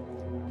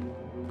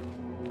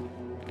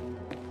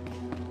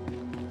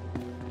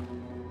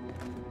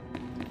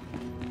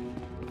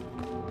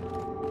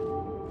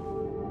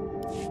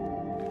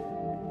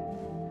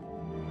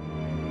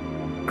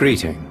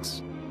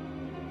 Greetings.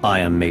 I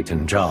am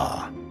Maton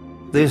Jah.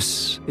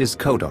 This is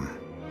Kodum.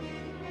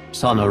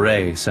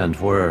 Sana-rae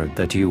sent word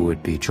that you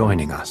would be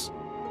joining us.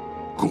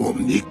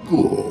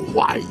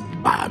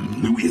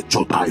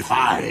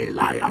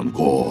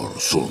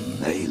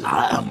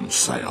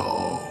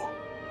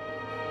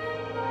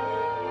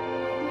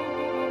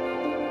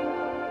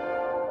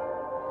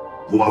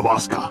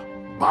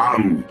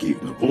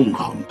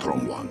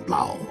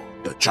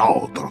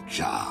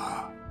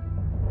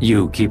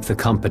 You keep the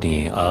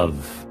company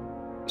of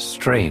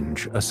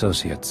strange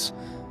associates.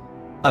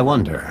 I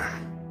wonder,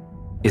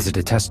 is it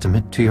a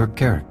testament to your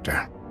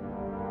character?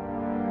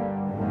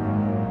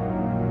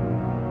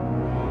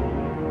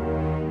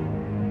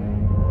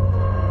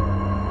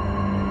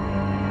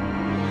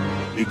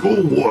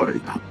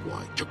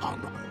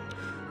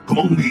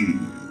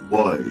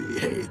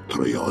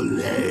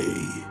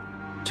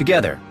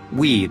 Together,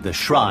 we, the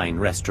Shrine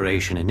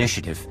Restoration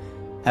Initiative,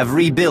 have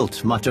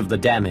rebuilt much of the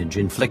damage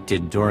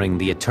inflicted during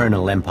the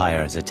Eternal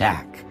Empire's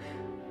attack.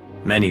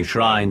 Many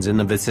shrines in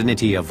the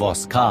vicinity of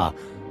Voska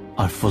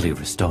are fully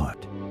restored.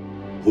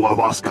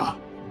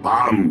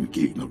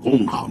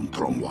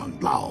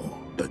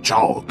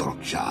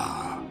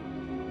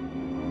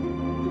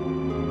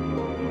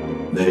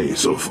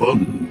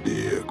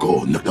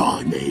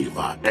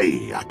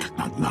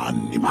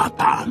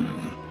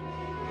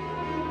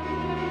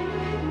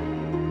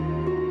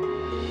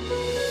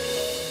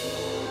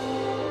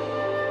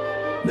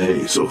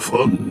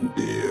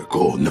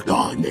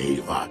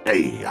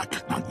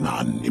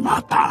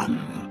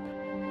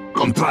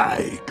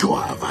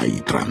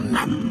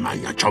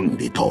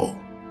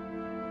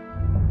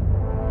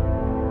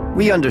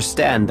 We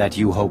understand that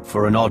you hope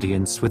for an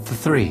audience with the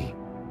Three.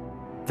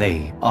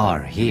 They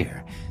are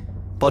here,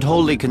 but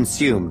wholly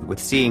consumed with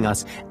seeing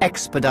us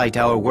expedite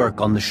our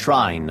work on the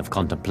Shrine of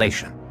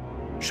Contemplation.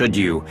 Should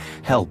you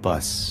help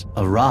us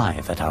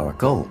arrive at our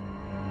goal?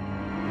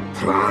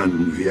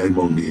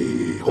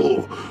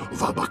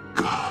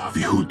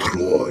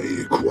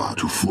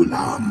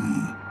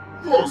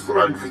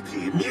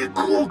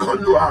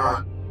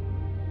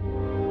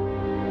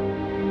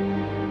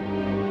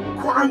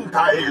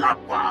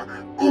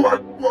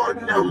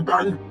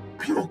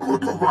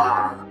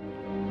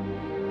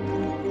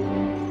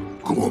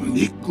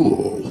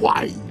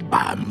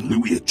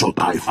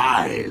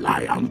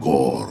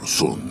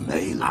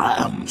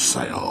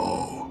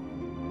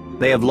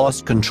 They have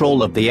lost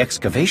control of the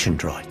excavation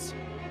droids.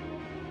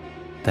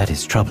 That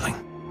is troubling.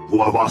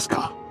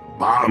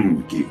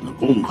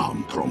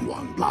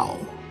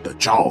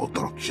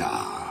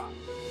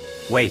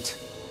 Wait.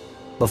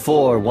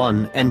 Before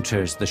one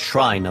enters the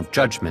Shrine of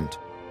Judgment,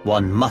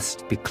 one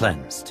must be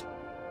cleansed.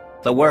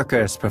 The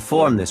workers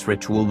perform this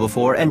ritual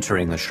before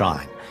entering the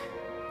shrine.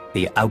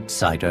 The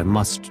outsider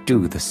must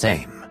do the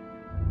same.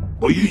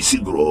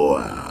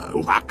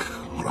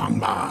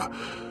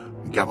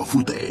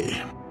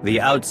 The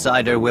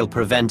outsider will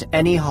prevent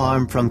any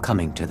harm from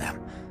coming to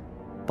them.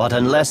 But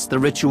unless the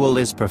ritual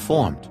is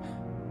performed,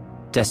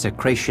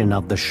 desecration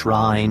of the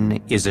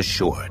shrine is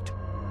assured.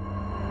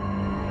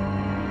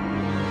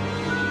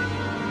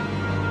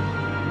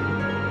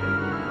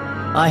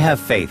 I have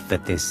faith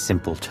that this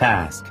simple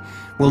task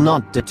will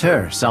not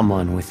deter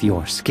someone with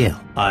your skill.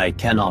 I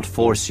cannot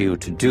force you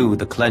to do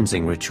the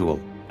cleansing ritual,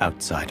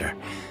 outsider,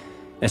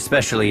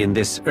 especially in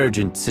this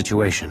urgent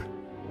situation.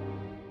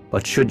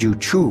 But should you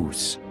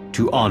choose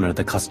to honor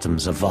the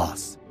customs of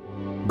Voss,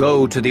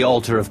 go to the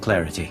Altar of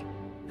Clarity,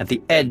 at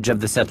the edge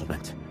of the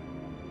settlement.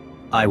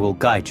 I will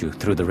guide you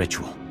through the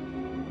ritual.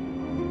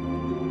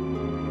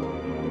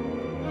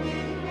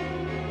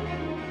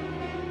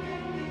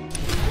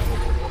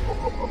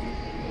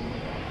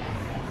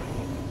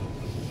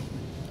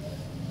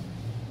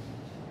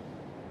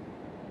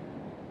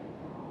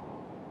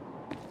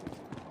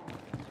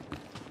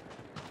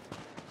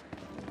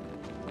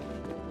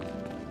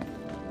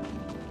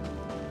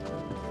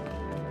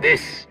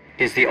 This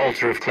is the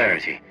Altar of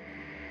Clarity.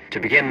 To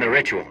begin the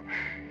ritual,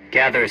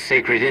 gather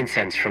sacred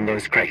incense from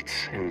those crates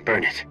and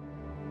burn it.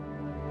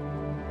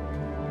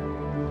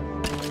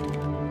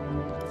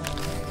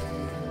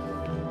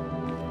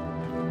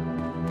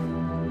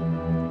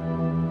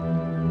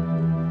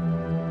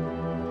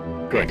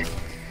 Good.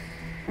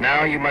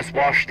 Now you must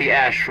wash the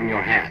ash from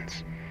your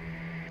hands.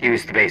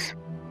 Use the basin.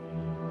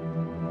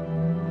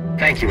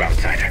 Thank you,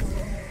 outsider.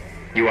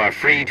 You are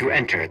free to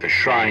enter the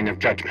Shrine of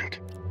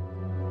Judgment.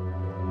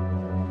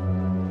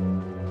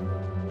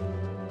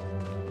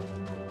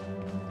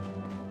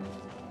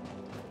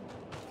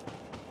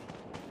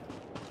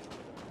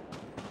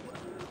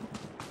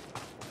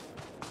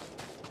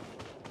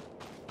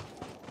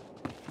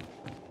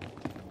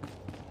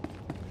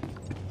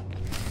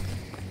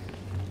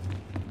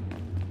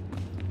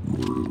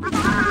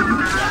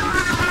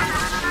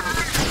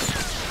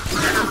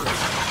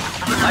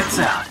 Lights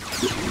out.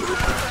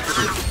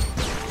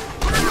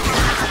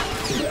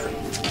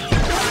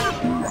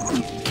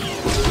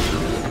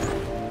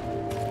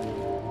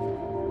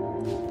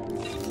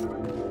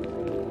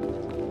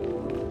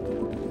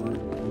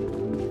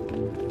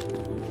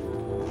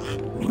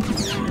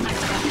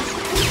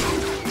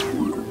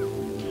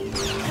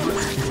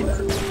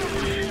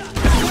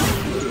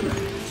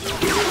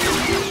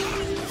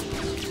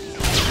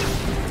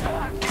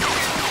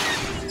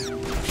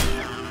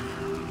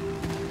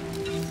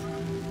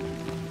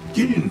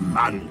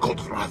 Gilman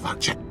kotrava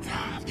chetta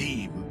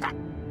dimba.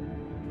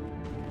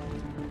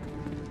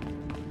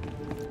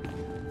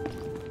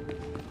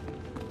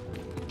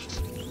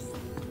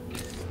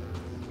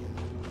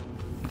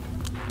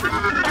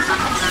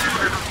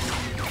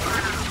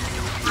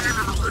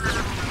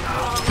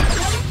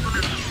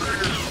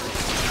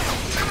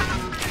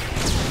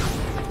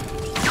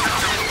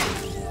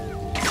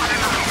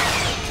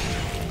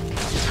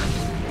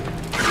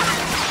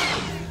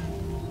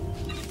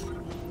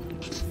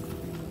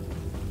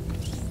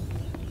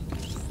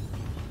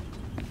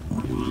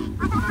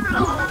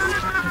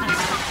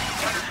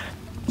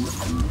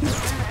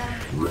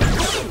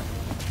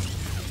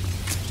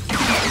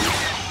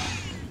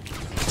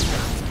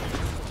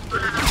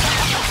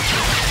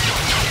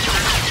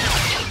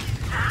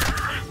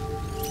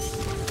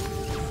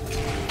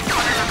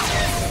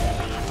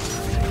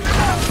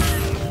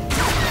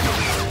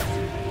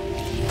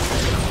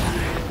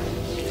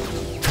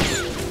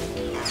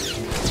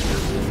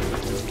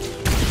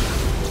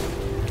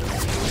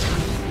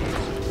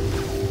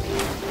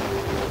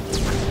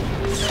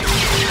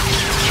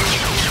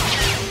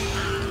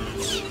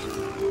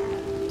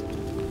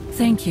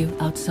 Thank you,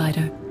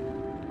 outsider.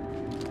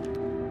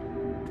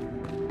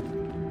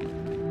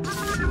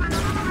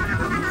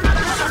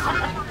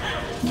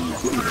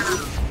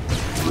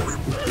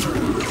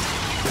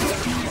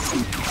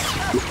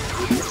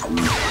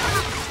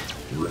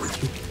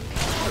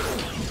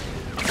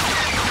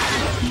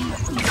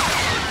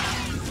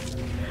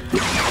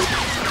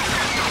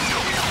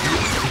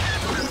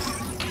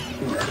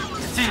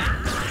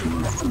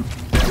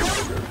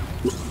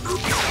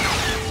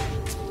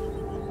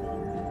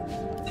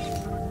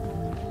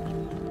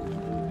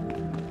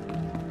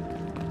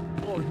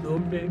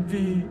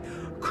 Vì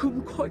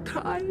không khỏi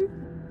thái.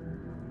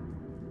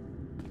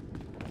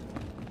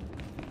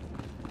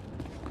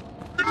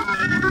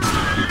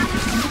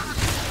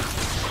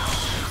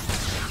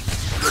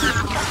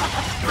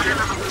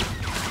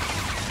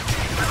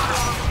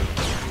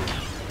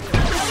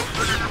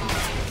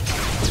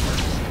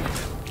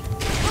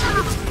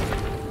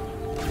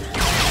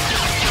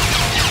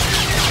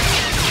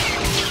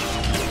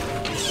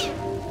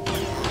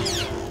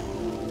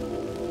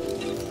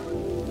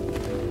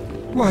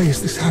 Why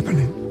is this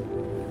happening?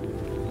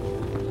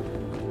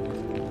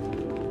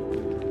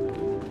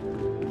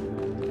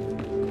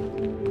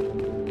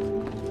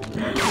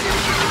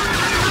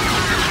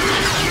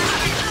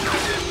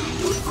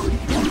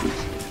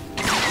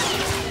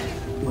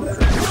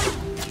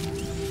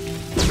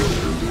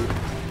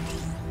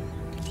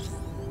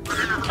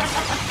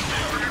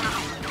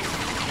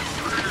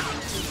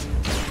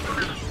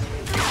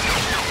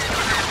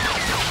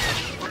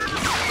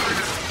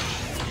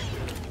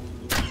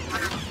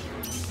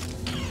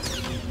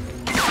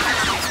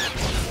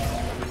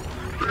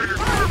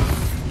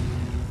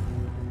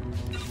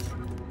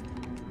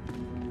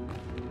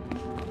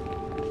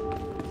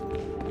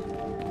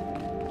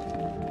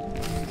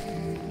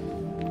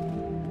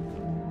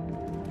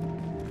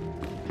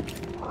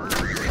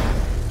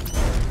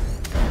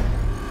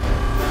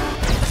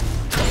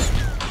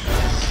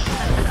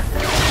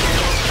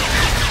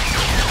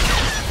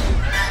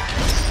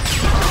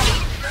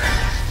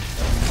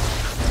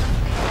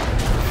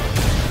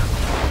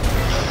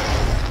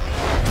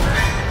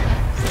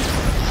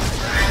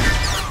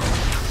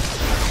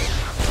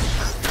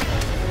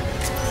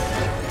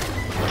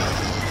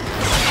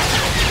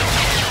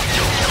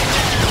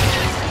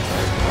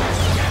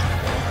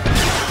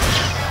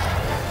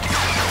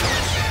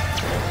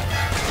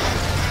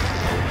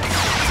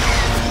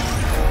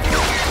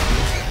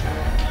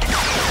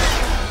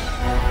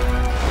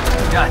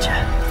 Gotcha.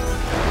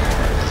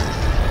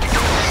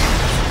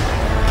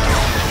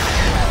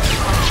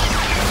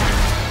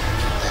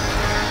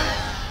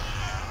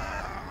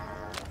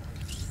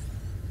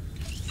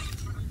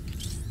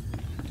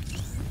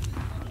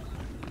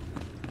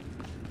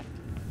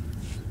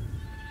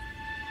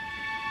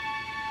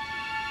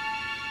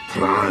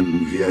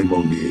 Tran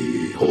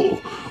viemoni ho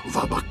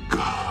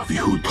vabaka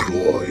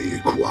vihutroi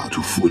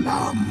quatu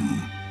fulam.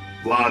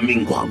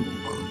 Vamingwang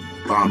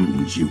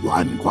ram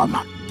jiwan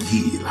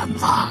kwamakilan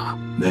va.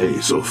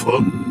 Ne so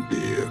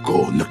fonde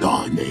ko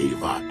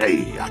naganeva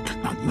e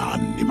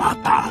akatnan ni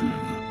matan.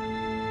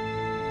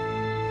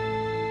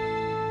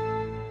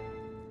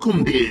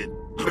 Kumdi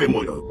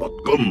tremoyo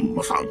potkum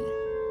masang.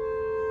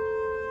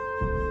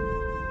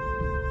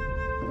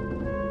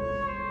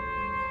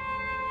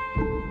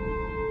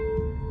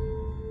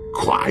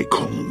 Kwai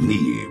kong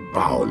ni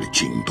bao li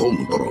ching tong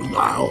toro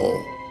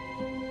ngao.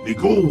 Ni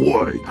go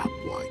wai that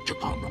wai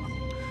chapana.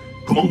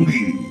 Kong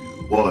ni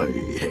wai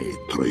he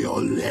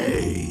triole.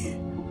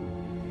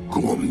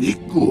 Kung ni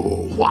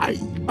go wai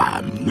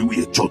bam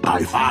lui cho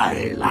tai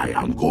fai lai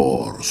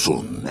angkor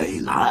sun ei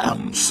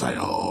lam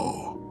sayo.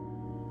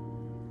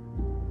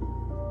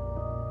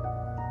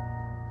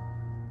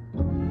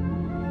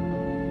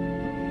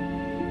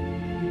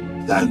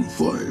 Den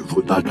foi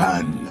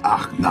vutagan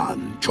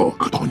achnan chok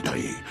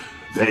tontei,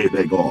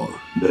 vebegor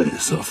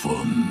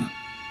nesafun.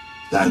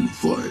 Den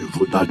foi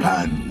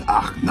vutagan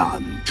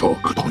achnan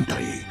chok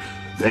tontei,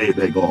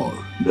 vebegor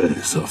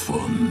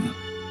nesafun.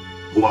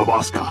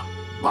 Huavaska,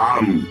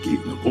 bam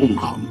kin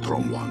kungham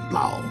trongwan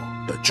lao,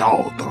 de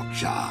chao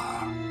troksha.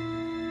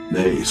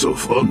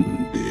 Nesafun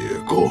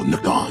de ko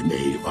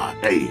naganeva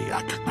ei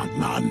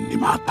aknagnan ni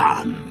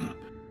matan.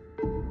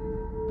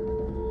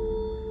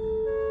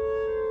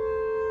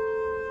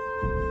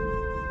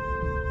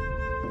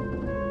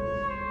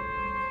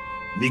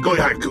 Ni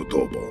goyai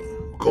kutobon,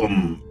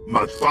 kum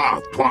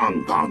matfa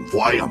twang tan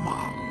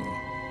voyamang.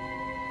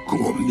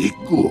 Kum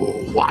niku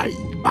wai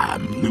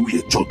bam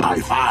lui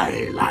chotai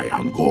fai lai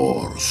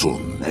angkor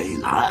sun ei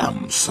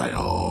lam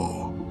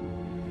sayo.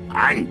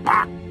 Ang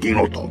pak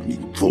kinotob ni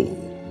fu,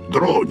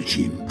 dron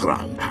chin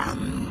trang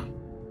han.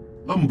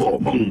 Ambo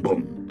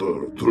mongbon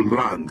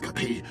tulran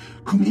kati,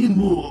 kumin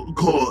mo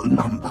ko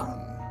nambang.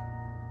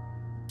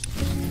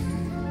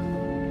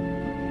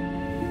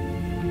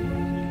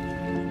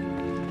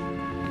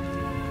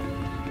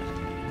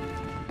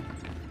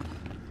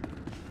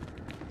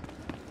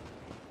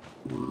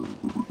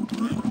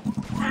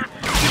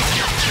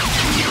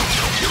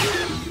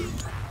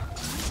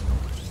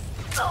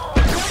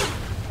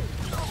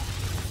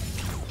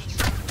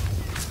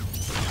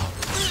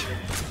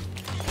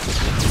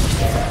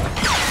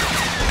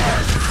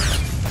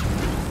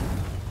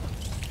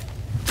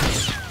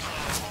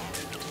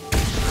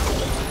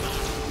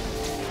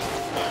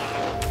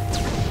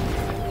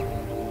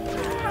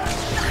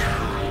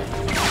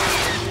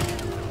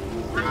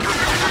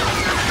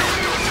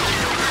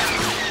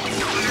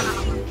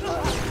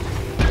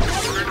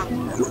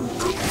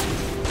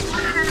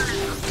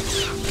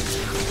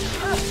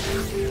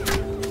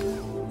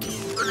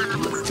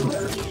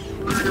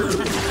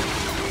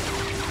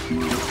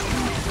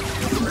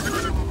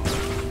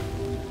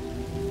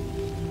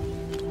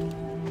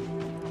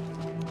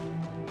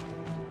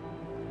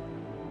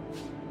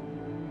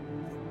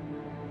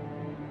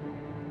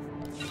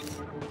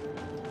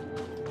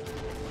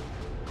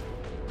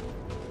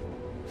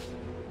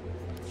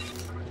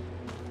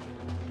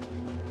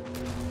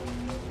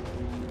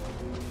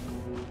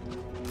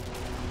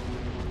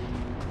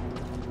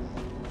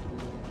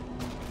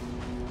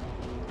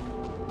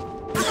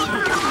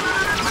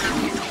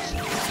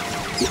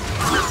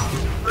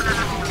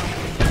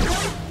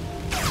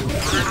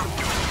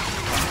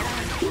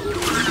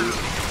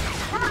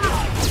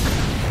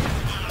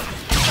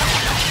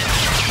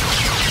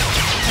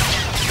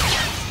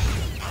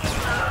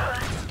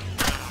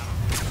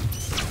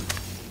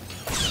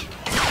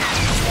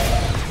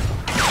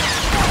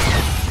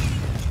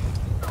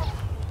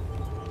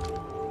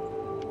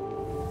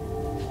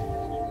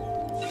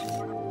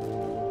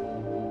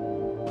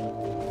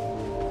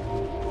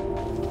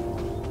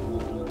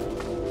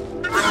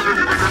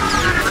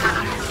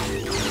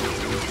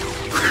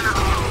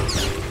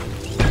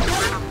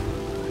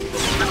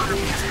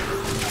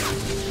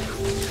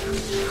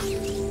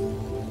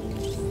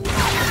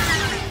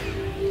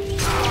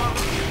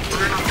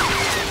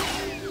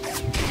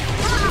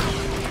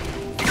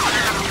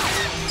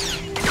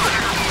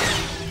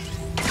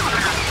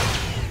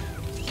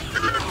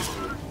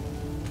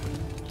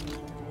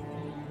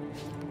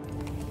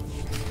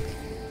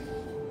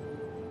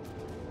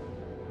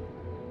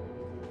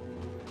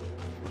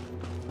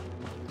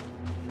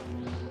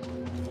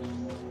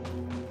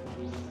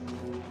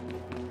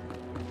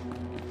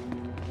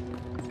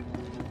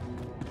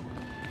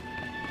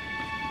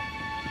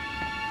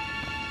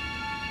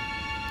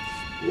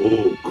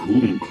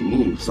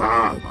 Kung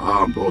sa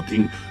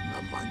boting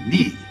naman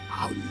ni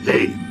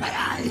Haulay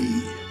Mayay.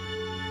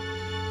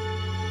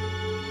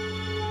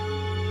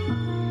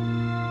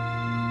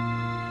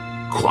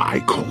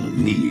 Kwai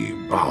kong ni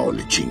bao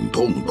li ching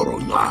tong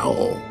toro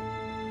ngao.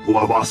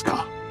 Huavas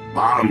ka,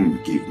 bam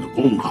ki na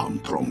kung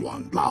ham trong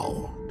wan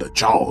lao, da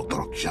chao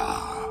trok siya.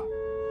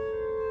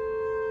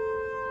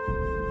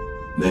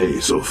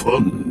 Nei so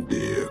fun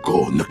di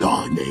ko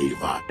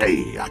naganeva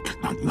ay ak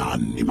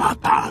nagnan ni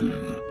matan.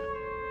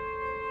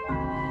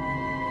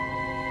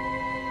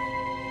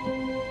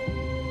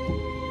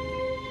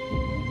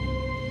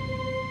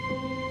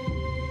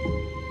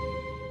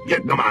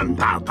 Get naman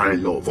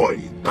tatay lo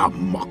voy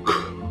Amok.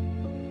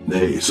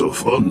 Nei so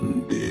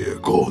fun di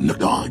ko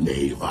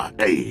naganeva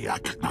ay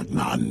ak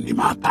nagnan ni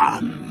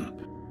matan.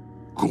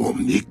 Kung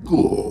ni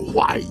ko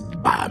wai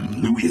bam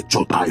lui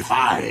cho tai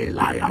fai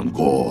lai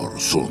angkor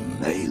sun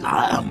ei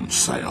lam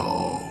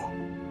sayo.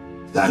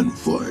 Dan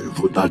foi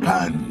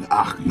vutagan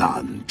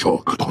achnan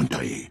chok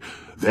tontay,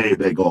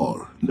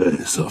 vebegor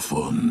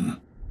nesafun.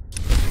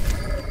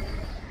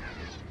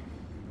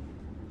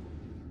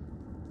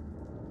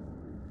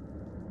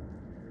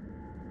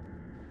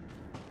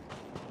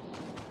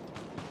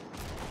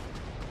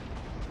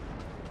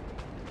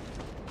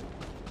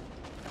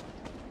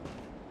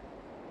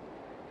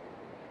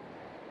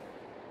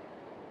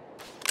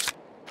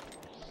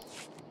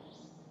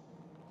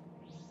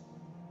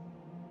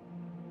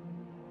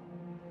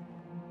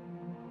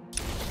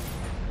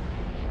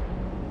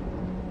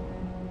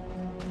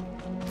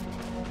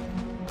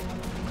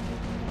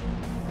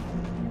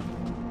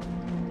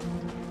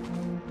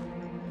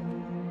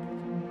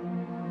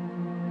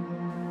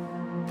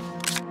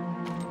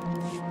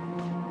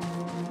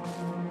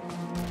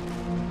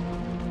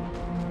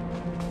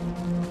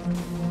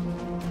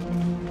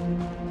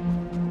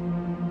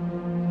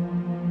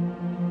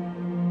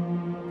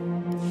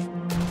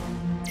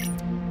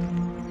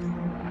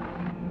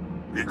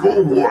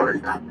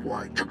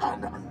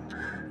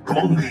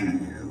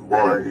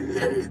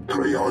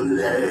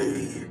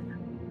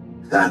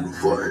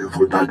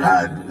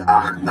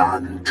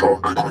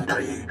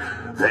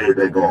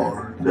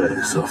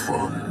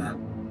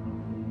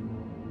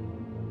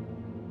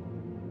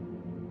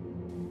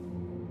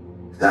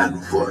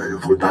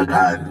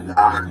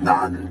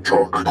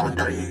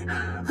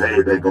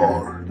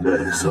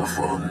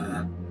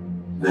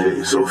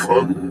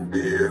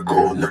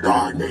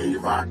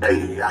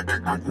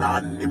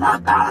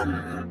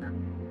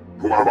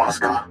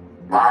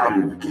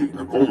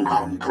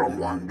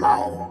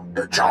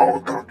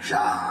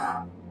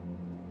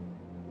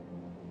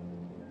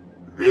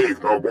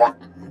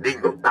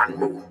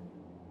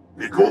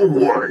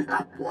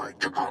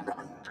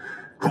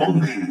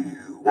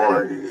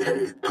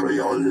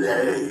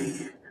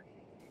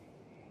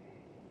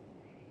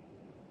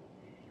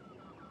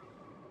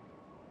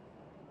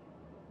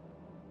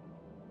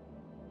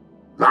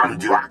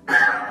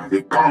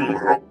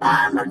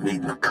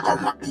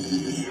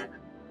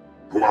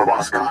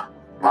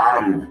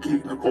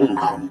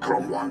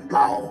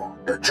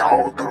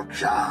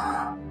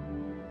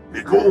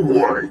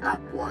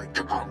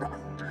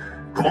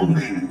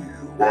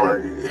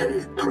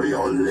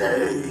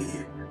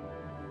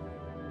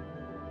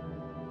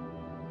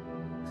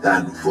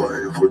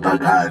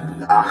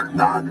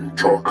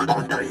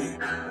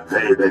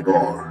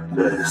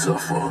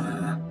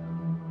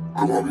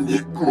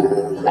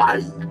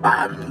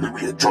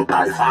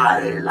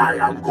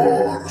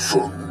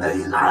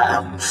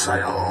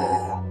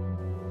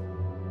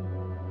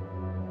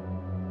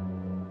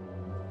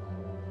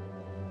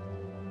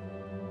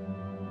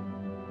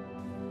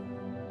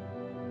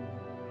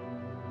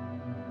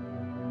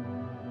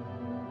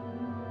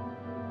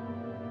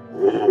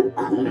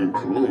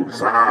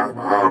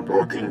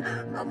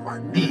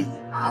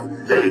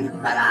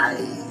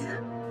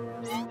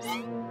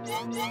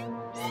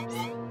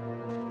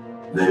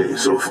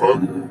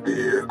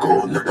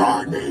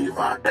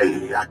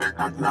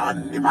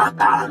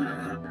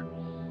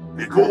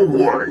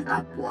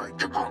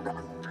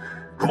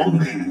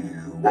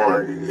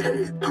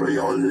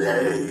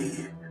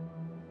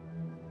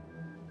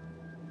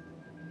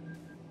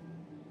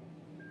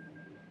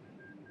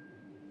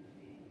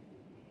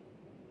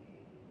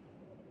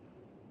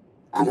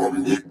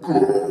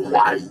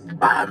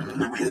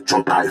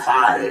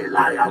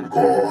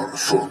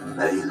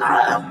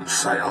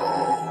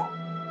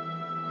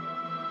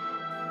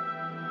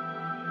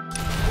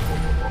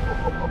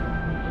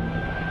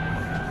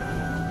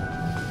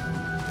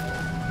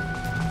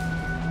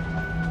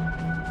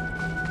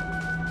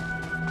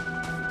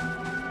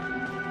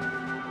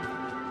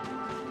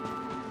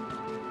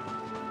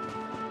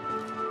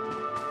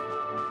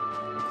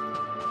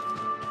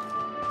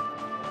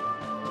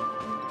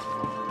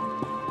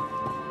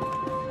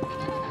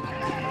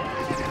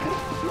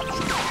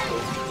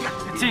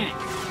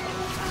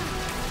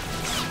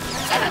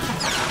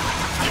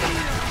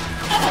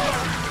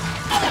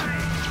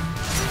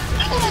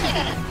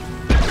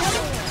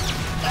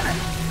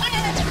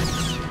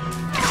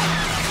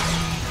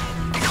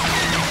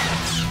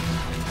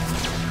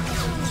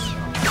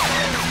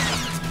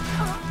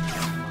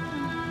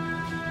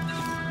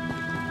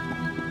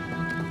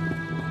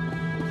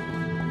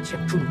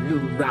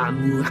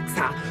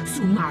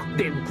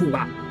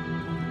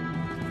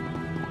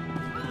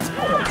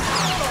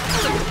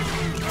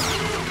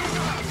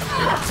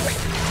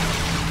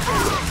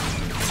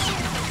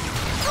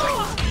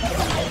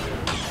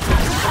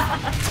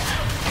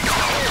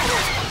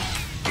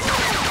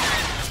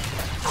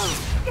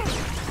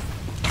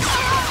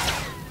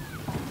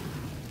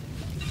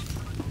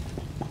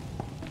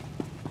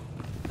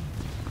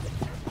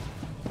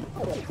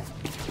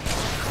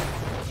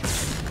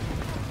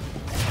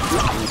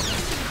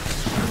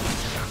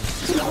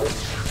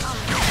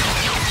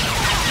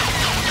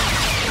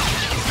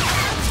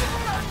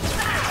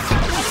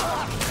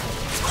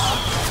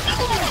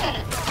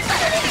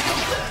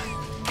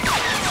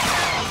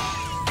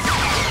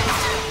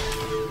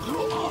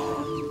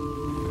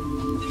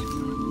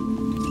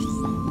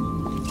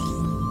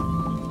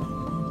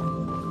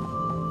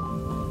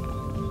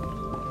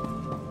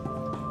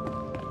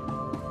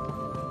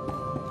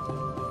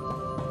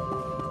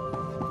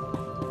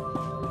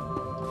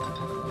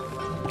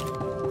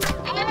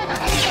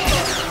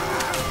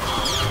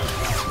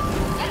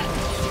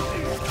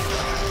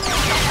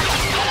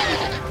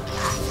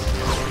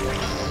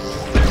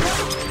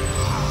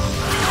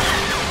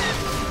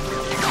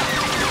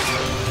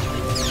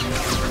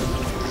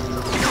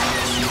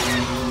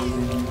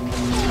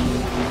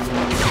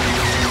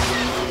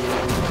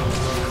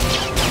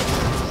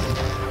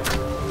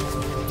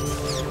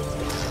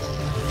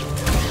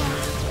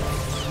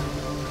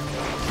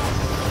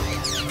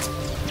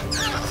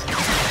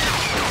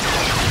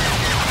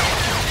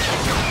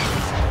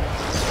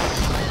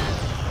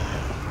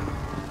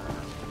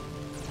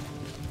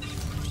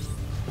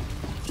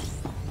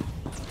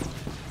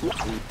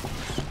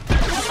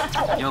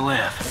 You'll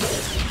live.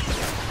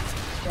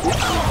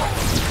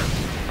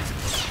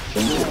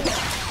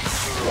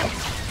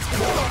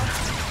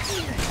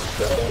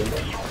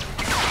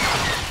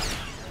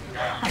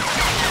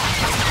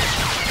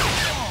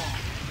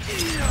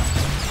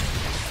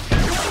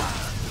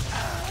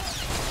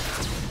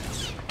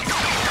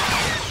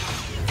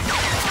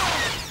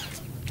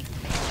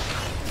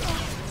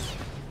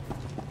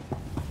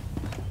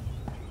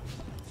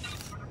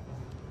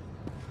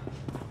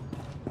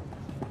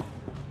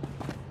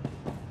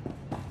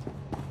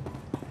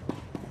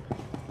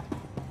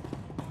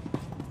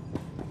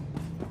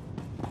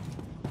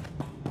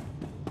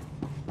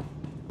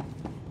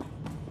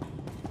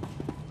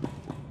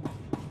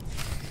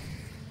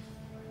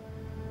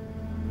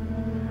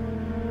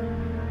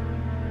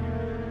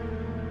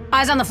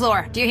 Eyes on the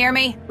floor. Do you hear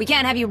me? We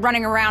can't have you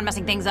running around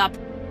messing things up.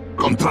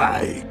 What did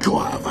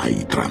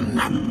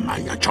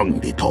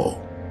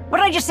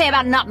I just say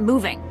about not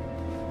moving?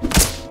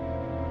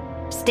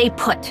 Stay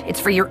put.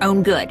 It's for your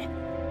own good.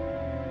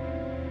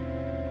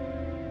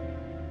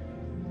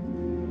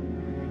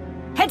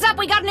 Heads up,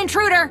 we got an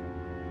intruder!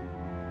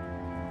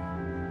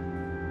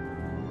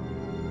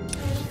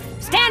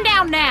 Stand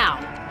down now!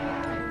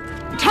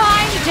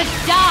 Time to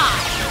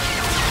die!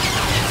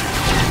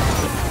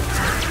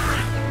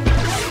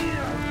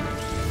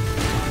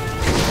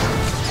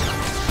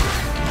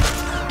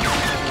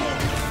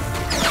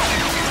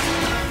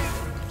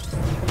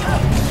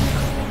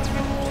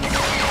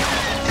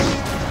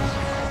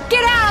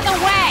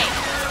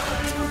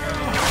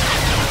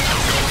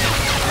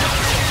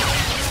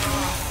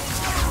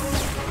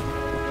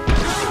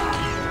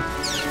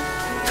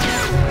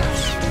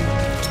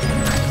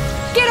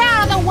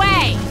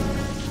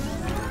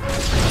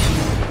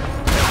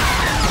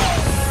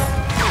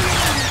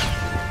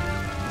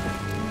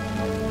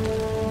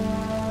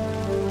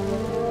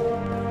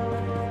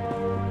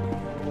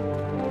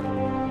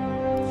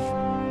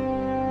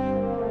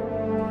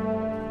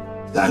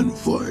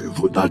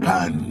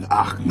 Vutagan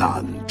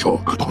Achnan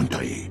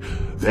Choktontai,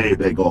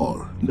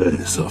 Vebegor,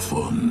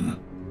 Nesafun.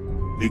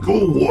 Nigo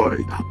Wai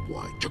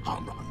Tapwai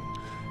Chakaman.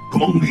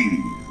 Kumongi,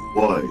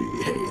 Wai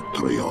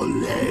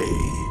Hetriole.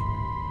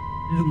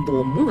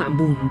 Lumbomu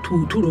Ambun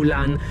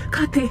Turulan,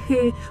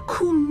 Katehe,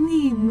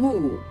 Kumni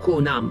Mu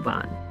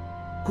Konamban.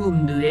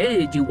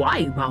 Kumnue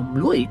Jiwai Mam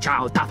Lui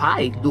Chao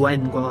Tapai,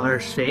 Duengor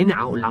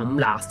Senau Lam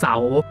La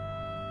Sao.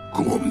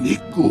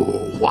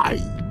 Kumniku, Wai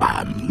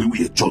Bam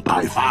Lui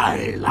Chotai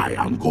Fai,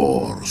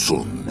 Liangor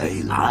Sun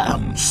A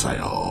Lam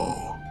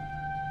Sao.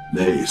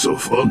 Ne so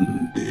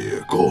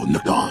fundi ko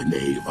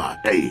neva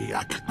e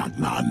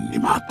aknan ni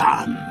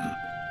matan.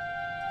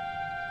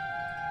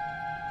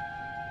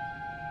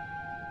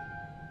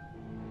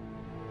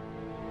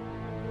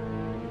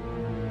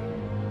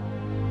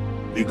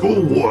 Nigo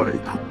wai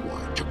tapwa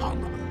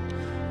chakana.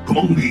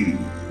 Kumongi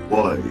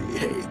wai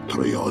he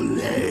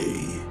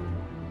triole.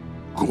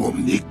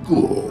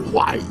 Kumniku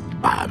wai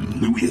bam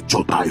lui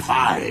chotai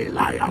fai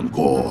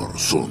liangor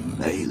sun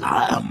e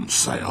lam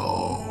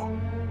sao.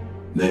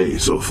 Ne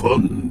so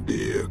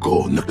fundi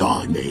ko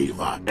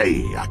neva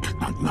e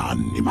aknan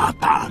ni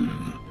matan.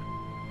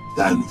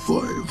 Dan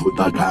foi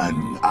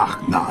vutagan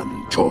achnan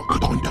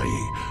choktontai.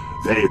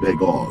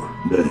 Vebegor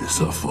ne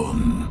so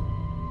fun.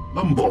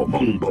 Mambo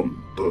mongbon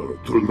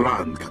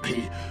tulran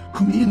kati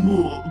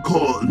kumimu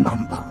ko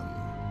namban.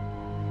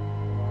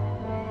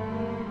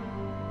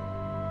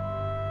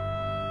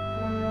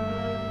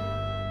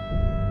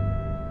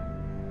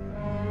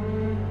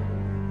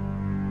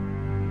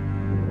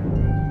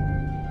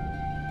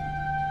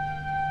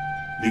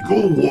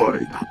 Nigo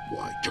wai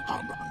tapwai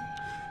chakaman.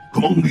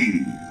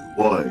 Kumongi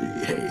wai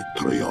he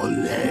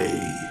triole.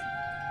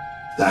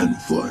 Dan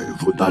foi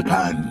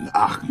vutagan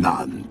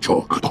achnan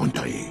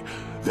choktontai.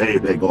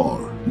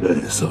 Vebegor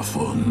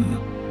nesafun.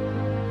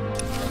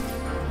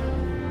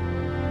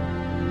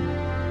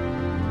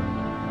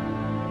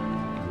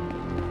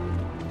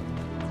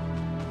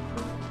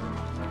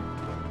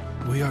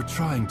 We are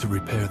trying to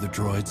repair the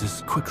droids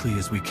as quickly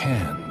as we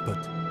can,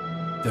 but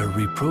their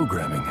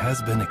reprogramming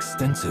has been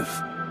extensive.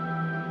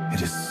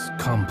 It is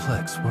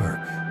complex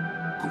work.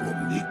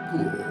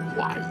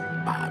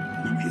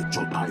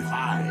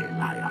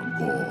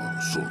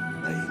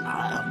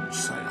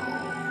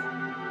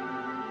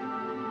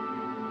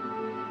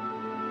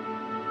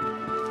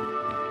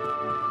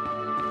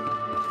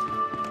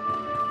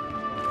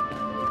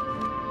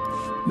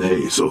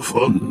 Ne so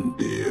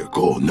fundi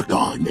ko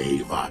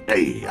neva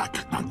e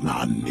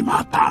aknan ni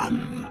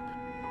matan.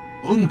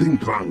 Unding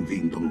trang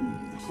vindung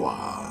fa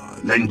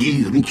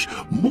langirich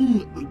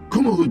mung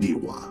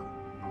kumodiwa.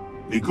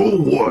 Nigo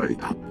wai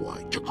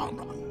tapwai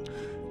chakaman.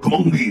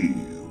 Kumongi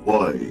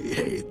wai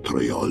he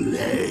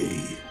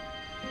triole.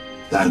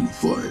 Dan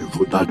foi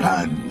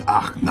vutagan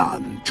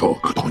achnan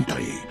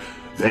choktontai.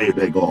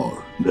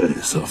 Vebegor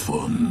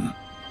nesafun.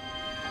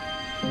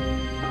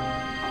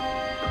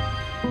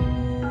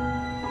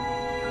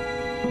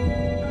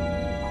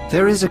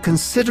 There is a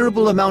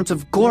considerable amount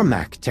of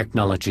Gormak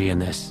technology in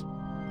this.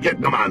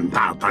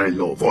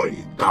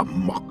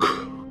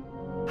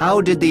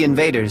 How did the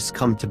invaders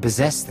come to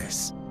possess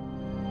this?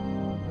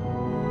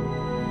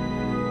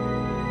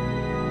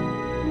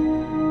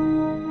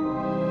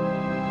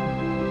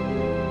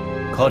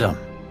 Kodam,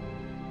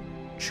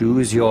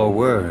 choose your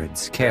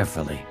words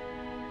carefully.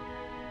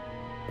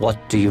 What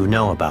do you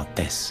know about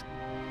this?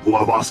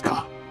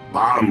 Huavaska,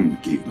 bam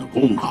ki na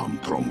gungham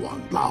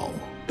trongwan lao,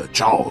 the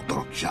chow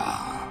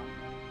troksha.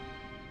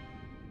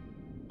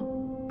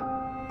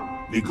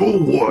 Ni go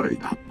woi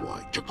that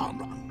boy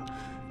chakamran.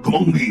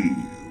 Kongi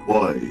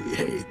woi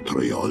he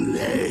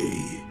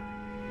triole.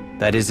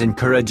 That is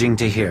encouraging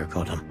to hear,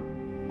 Kodam.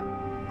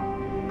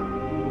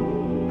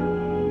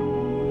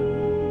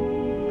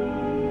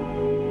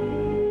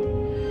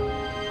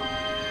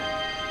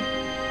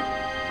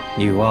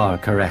 You are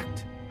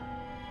correct.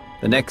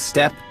 The next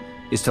step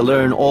is to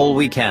learn all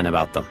we can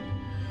about them.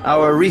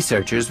 Our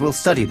researchers will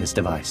study this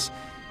device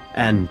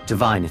and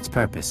divine its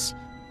purpose.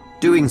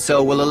 Doing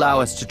so will allow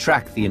us to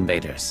track the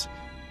invaders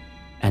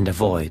and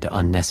avoid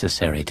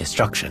unnecessary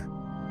destruction.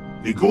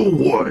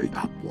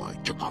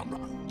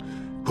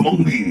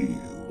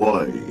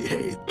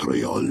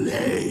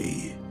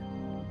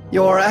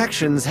 Your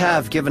actions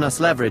have given us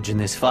leverage in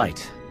this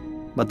fight,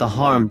 but the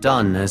harm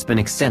done has been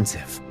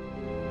extensive.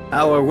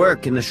 Our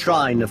work in the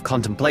Shrine of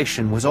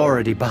Contemplation was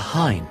already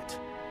behind.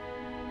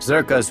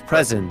 Zerka's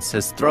presence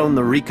has thrown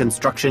the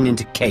reconstruction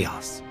into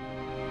chaos.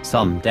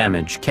 Some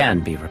damage can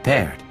be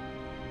repaired.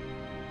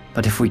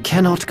 But if we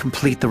cannot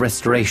complete the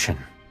restoration,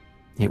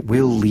 it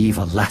will leave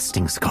a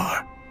lasting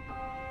scar.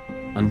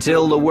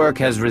 Until the work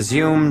has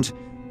resumed,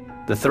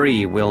 the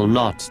three will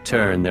not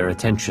turn their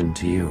attention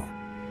to you.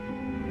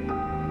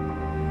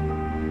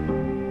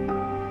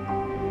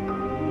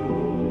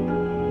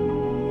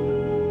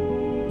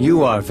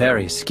 You are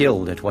very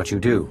skilled at what you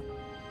do.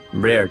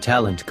 Rare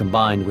talent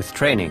combined with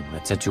training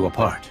that sets you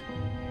apart.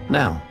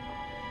 Now,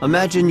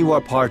 imagine you are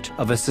part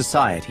of a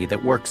society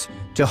that works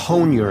to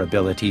hone your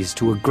abilities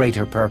to a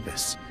greater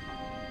purpose.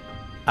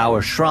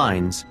 Our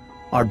shrines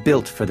are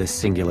built for this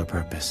singular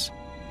purpose.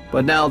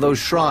 But now those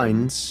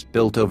shrines,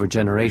 built over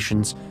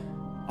generations,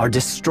 are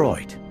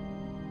destroyed,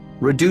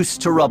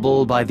 reduced to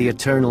rubble by the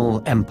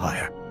Eternal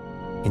Empire.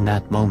 In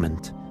that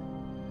moment,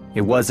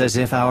 it was as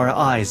if our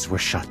eyes were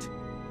shut.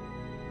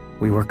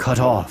 We were cut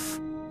off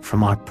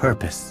from our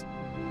purpose.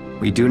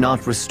 We do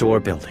not restore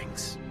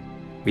buildings.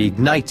 We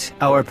ignite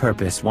our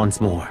purpose once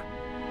more,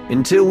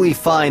 until we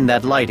find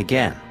that light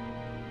again.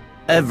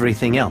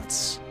 Everything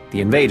else,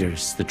 the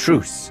invaders, the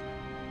truce,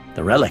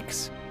 the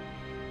relics,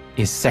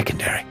 is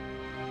secondary.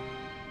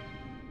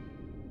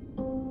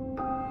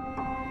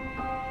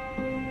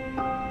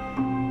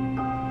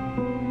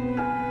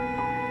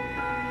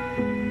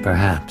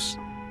 Perhaps.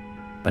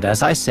 But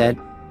as I said,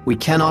 we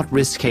cannot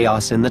risk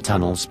chaos in the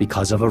tunnels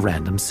because of a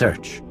random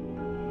search.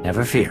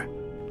 Never fear.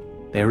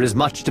 There is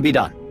much to be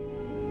done.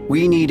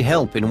 We need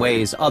help in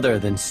ways other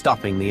than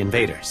stopping the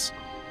invaders.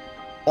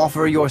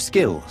 Offer your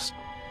skills,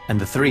 and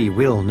the three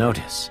will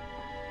notice.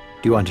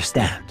 Do you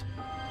understand?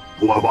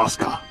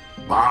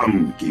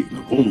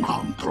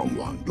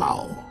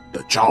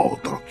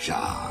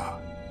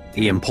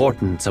 The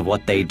importance of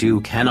what they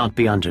do cannot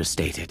be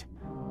understated.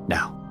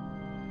 Now,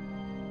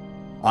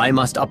 I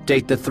must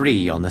update the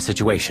three on the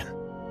situation.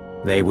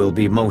 They will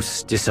be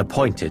most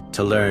disappointed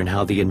to learn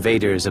how the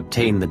invaders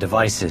obtain the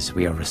devices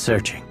we are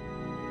researching.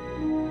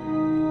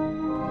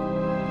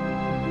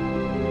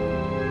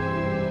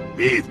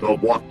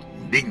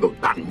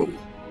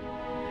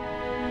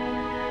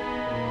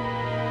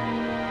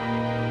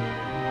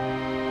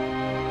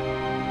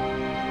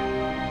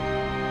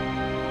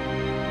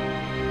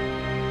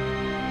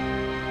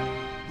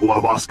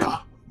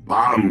 Huavaska,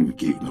 bam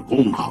ki na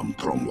gungham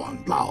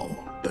trongwan lao,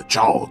 the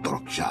chow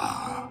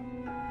troksha.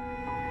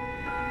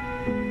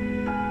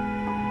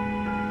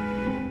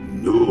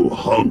 Nu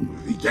hung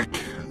yek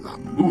la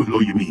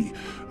muloymi,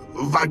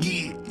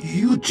 vagi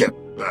yuchep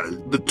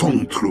the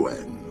tongue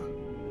truen.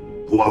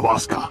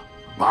 Huavaska,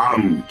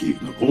 bam ki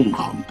na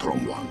gungham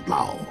trongwan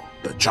lao,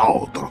 the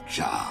chow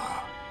troksha.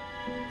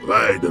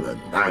 Vaideren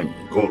ang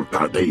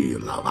gorkade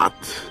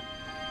lavat,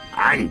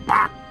 ang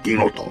pak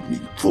kinoto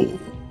min fu.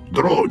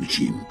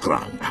 Drojin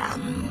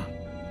trangan.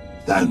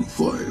 Dan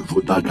foi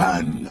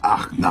vudagan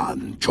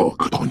achnan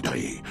chok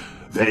tontai.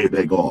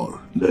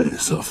 Vebegor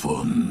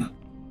nesafun.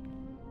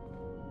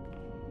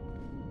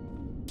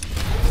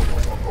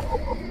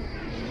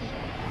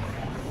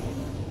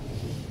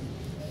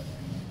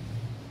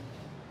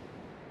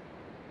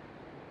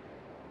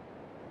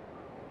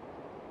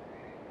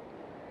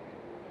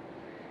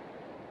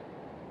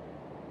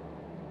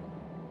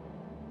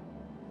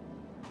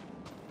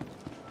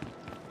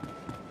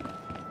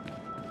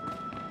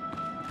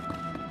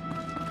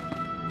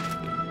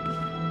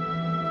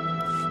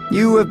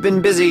 You have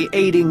been busy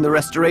aiding the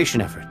restoration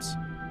efforts.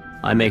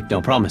 I make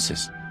no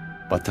promises,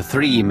 but the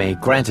three may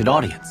grant an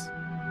audience.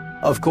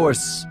 Of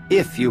course,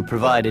 if you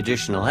provide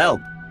additional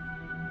help,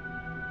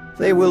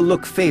 they will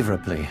look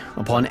favorably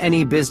upon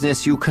any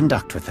business you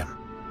conduct with them.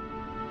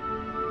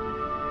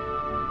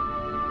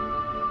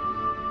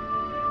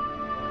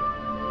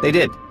 They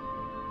did.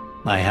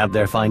 I have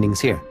their findings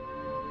here.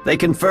 They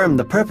confirm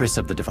the purpose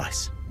of the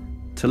device,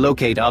 to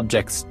locate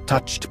objects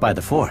touched by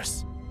the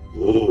Force.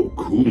 Oh,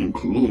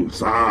 kun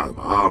sa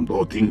am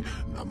doting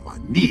na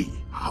mani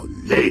How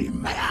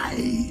lame, may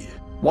I?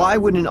 Why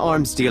would an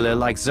arms dealer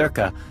like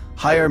Zerka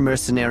hire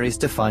mercenaries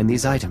to find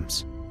these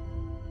items?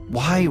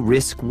 Why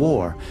risk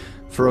war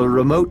for a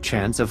remote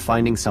chance of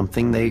finding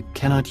something they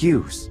cannot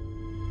use?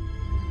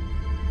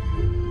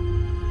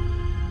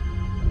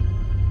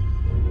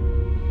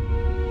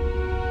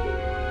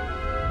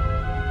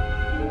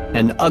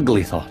 An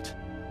ugly thought,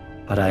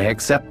 but I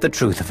accept the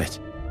truth of it.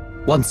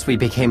 Once we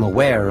became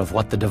aware of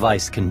what the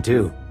device can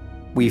do,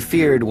 we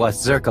feared what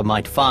Zerka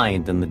might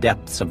find in the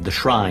depths of the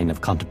Shrine of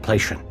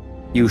Contemplation.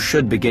 You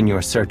should begin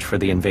your search for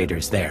the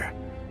invaders there.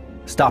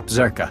 Stop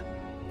Zerka,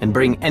 and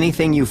bring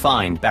anything you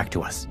find back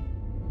to us.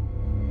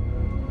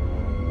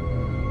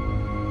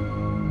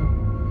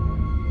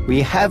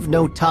 We have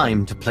no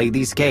time to play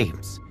these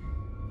games.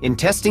 In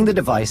testing the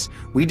device,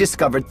 we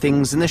discovered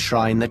things in the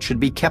shrine that should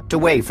be kept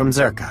away from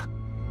Zerka.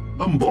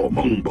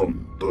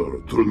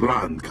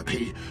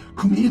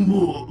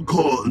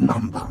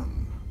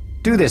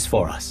 Do this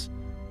for us,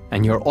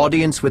 and your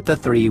audience with the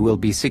three will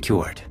be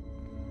secured.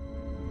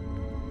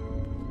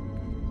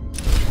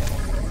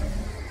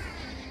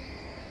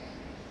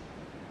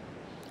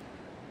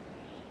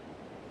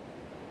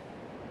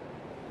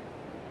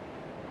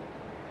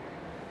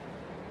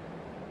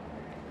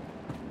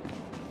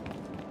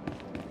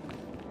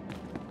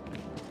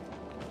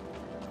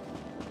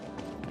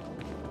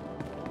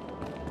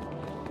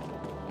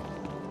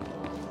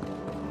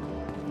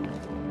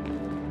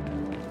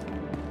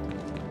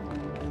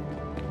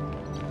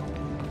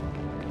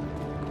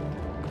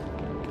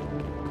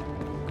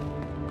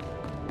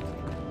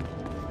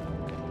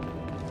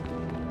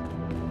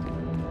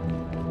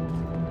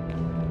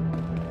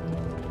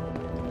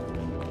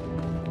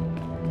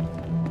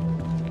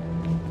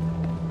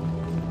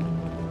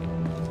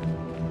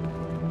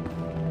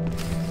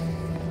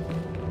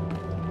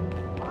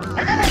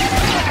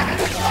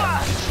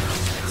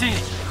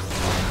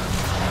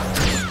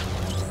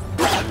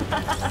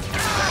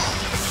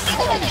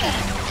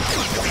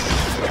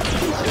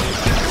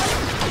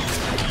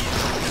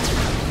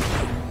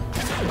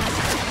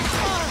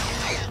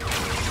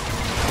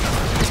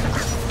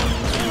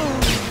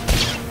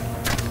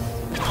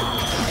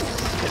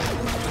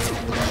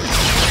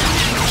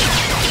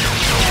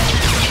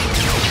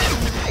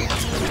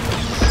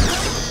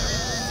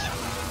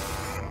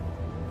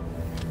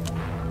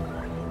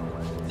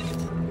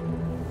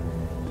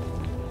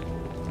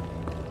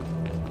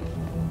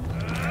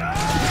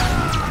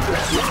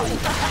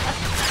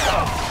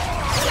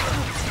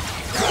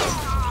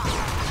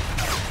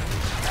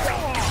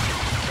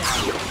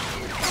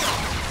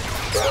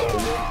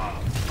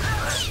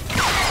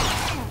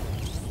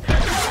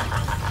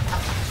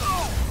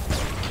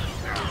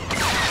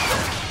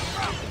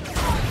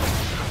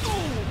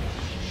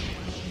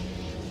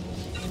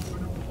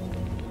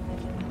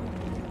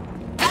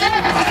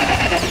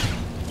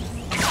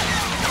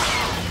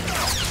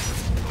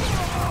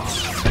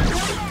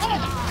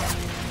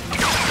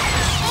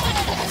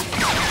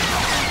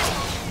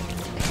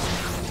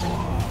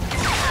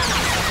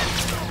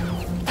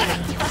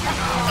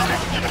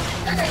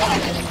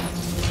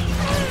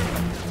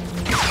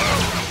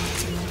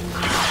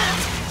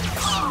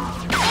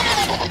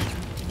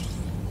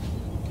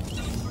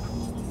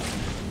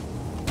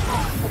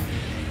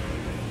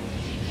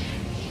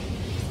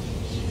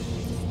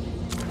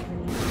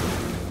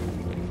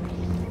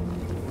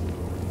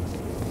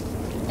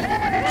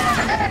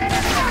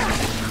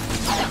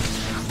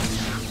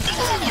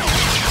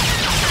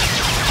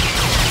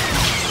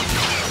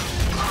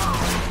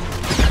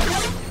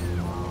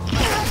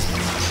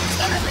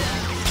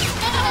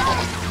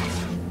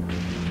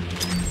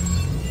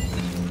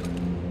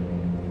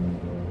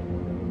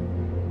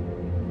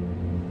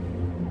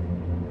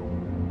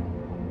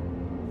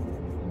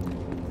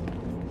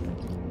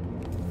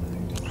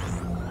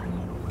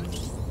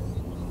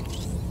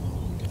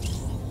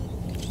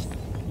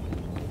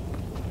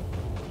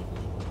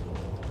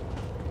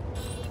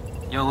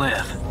 You'll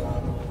live.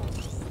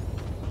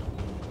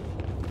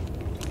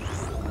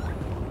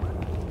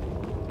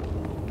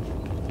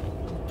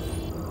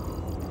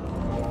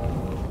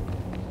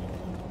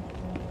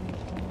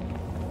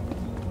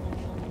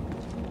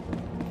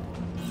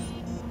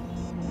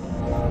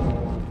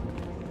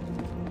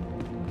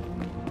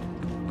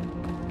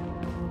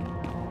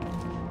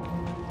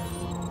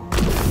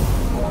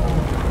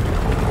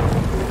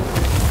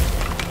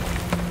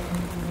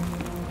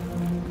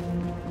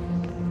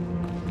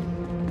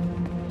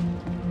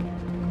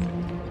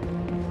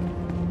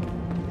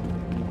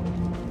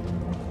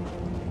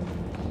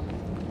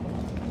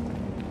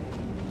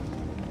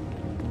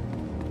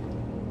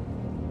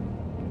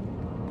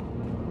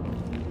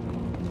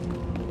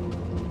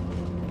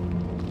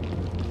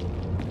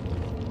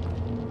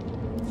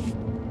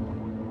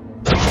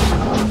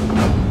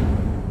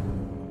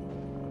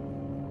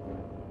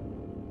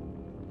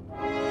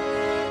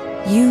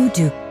 You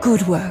do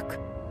good work.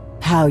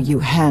 How you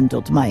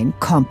handled my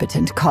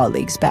incompetent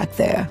colleagues back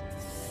there.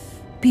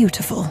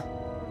 Beautiful.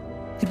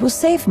 It will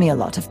save me a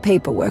lot of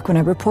paperwork when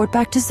I report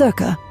back to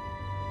Zerka.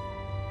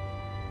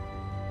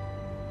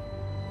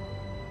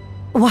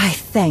 Why,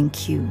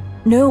 thank you.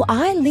 No,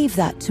 I leave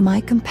that to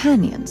my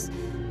companions.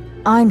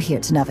 I'm here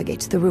to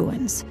navigate the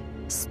ruins,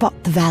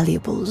 spot the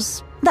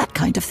valuables, that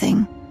kind of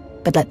thing.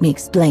 But let me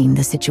explain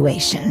the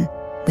situation,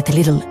 with a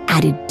little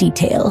added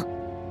detail.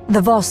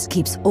 The Voss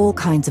keeps all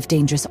kinds of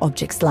dangerous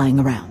objects lying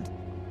around.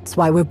 That's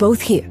why we're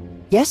both here,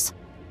 yes?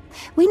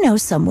 We know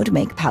some would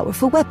make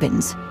powerful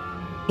weapons,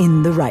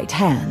 in the right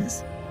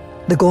hands.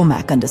 The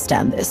Gormak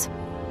understand this.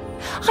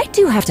 I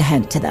do have to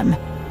hand it to them.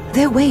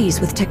 Their ways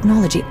with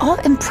technology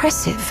are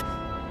impressive.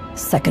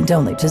 Second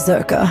only to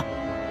Zerka.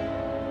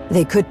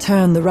 They could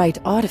turn the right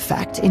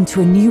artifact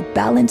into a new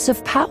balance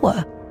of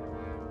power.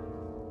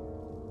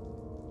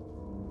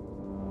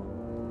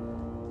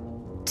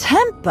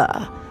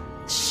 Temper?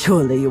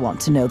 Surely you want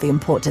to know the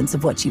importance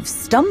of what you've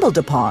stumbled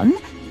upon.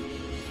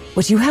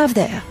 What you have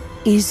there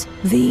is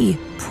the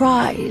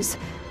prize.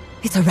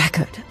 It's a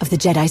record of the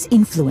Jedi's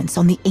influence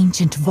on the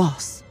ancient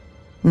Voss.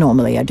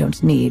 Normally I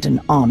don't need an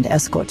armed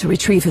escort to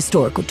retrieve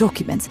historical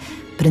documents,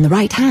 but in the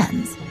right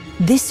hands,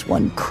 this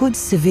one could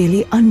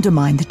severely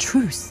undermine the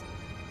truce.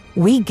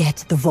 We get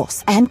the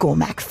Voss and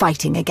Gormak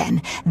fighting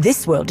again.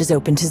 This world is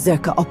open to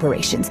Zerka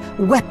operations,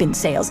 weapon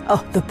sales.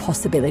 Oh, the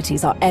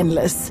possibilities are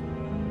endless.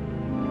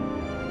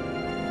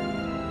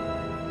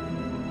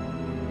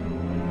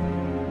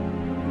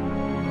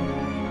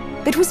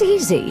 It was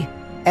easy.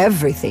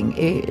 Everything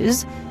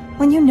is,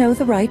 when you know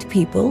the right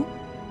people.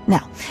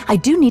 Now, I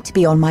do need to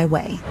be on my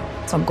way,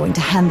 so I'm going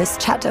to hand this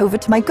chat over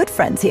to my good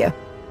friends here.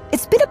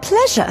 It's been a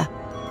pleasure.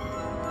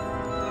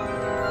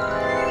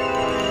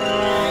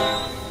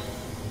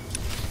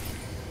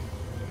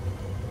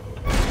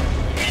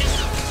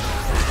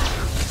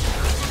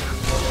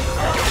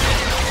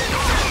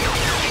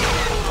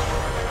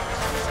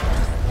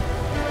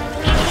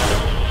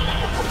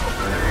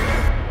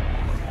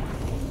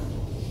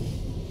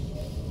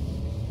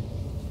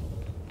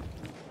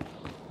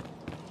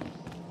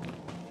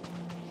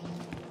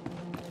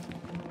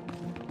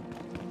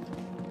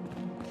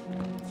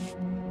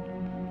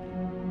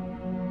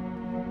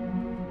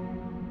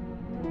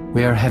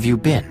 Where have you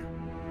been?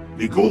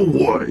 Nico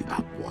wai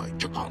tapwai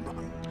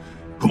chakanan.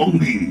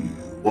 Kongi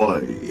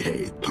wai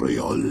he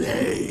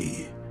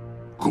triole.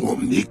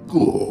 Kom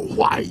Nico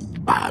wai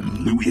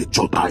bam lui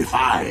chotai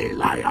fai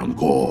lai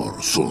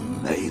angkor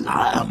sun nei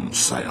lam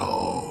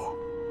sayo.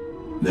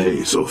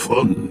 Nei so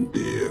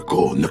fundi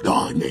ko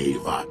naga nei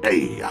va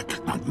ei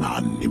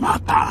aknan ni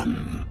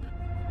matan.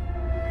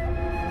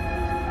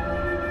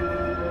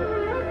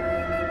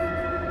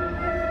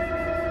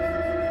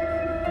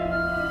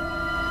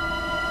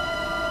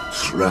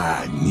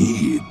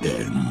 Ni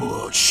der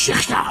mo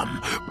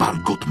sham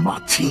bargot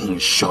matin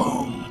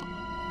shong.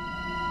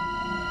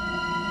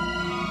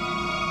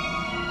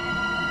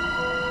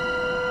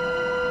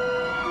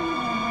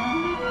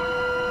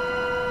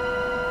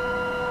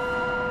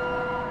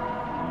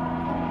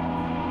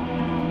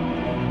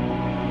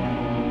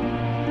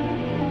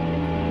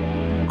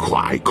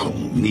 Kwai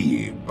kong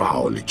ni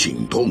bao le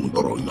ching tong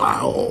doro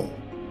ngao.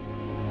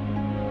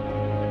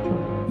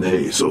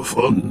 Nei so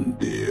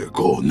fundi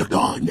ko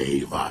naga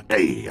nei va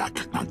ei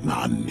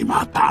aknan ni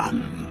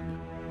matan.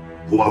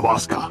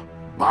 Huavaska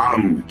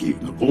bam ki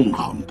na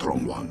bungham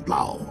trong wan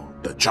lao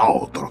the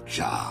chow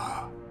troksha.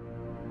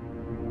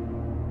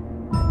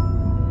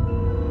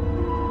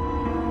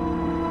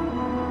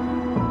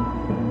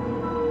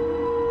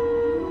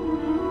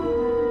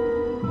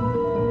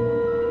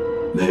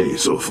 Nei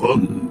so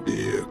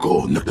fundi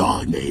ko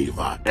naga nei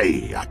va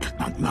ei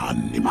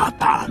aknan ni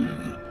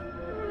matan.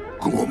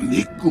 Kom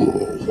Nico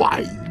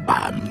wai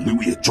bam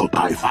lui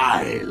chotai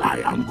fai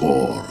lai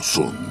angkor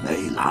sun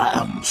nei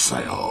lam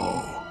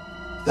sayo.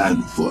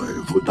 Dan foi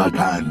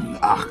vutagan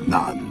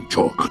achnan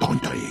chok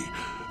tontai.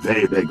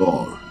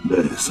 Vebegor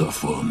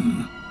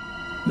nesafun.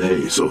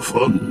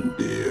 Nesafun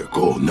de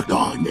ko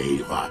naga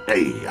neva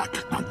ei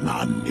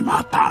aknan ni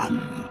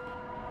matan.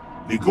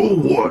 Nico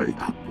wai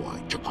tapwai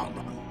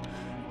chakanan.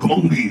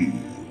 Kongi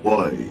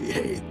wai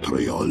he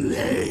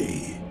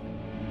triole.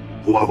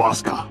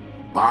 Huavaska.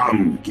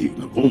 Bam ki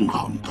na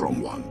bungham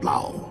trong wan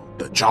lao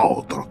the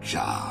chow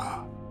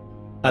troksha.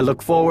 I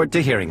look forward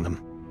to hearing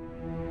them.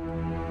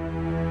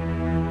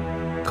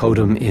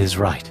 Kodum is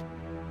right.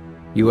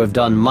 You have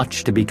done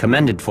much to be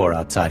commended for,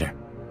 outsider.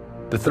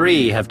 The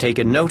three have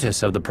taken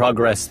notice of the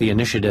progress the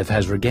initiative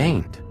has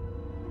regained.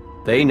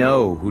 They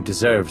know who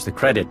deserves the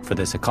credit for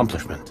this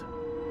accomplishment.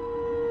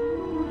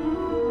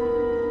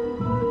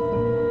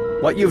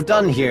 What you've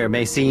done here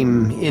may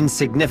seem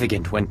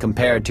insignificant when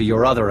compared to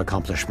your other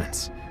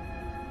accomplishments.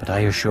 But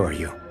I assure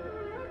you,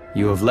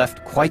 you have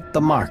left quite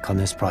the mark on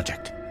this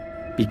project.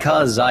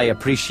 Because I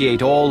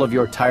appreciate all of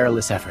your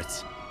tireless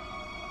efforts,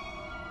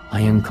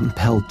 I am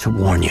compelled to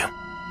warn you.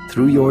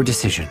 Through your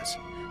decisions,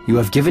 you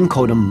have given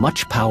Kodum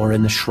much power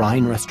in the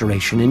Shrine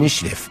Restoration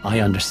Initiative. I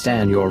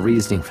understand your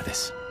reasoning for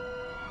this.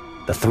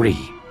 The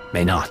three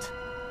may not.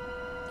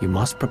 You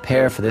must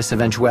prepare for this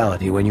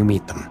eventuality when you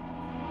meet them.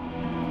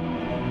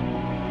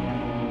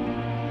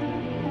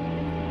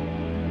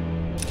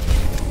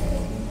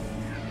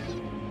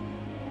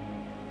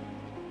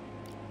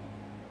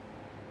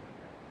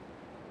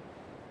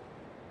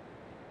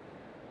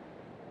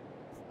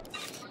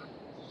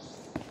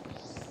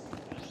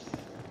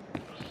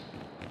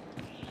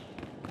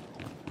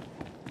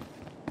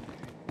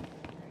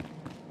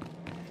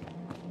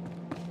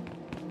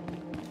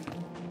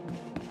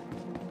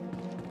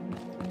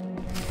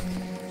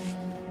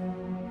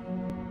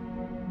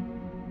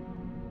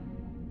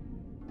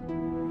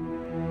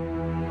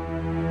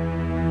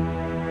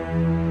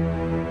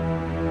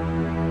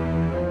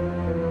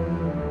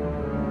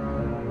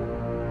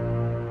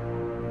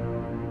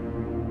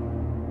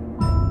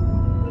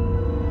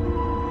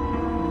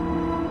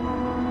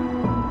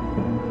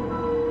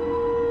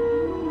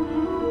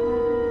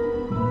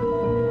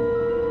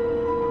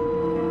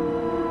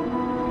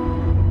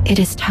 It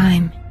is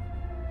time.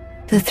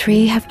 The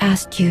three have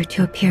asked you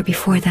to appear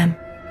before them.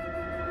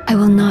 I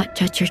will not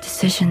judge your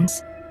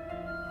decisions,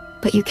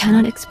 but you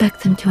cannot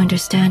expect them to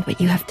understand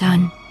what you have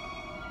done.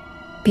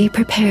 Be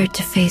prepared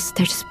to face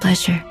their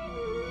displeasure.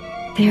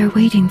 They are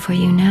waiting for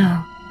you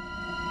now.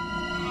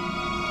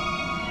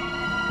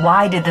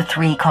 Why did the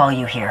three call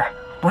you here?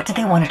 What did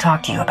they want to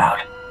talk to you about?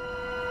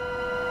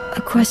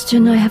 A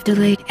question I have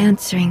delayed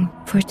answering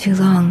for too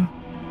long.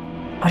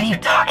 What are you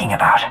talking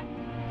about?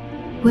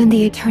 When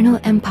the Eternal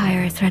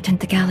Empire threatened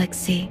the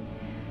galaxy,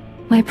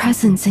 my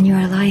presence in your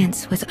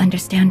alliance was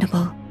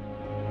understandable.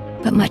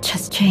 But much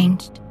has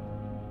changed.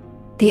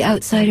 The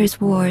Outsiders'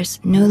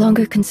 wars no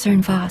longer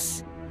concern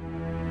Voss.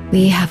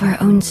 We have our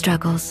own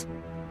struggles.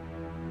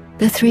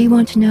 The three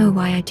want to know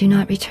why I do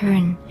not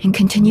return and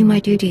continue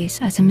my duties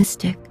as a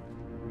mystic.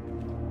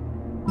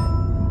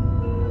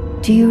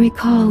 Do you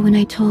recall when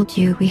I told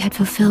you we had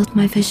fulfilled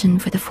my vision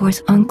for the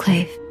Force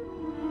Enclave?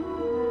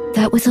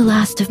 That was the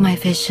last of my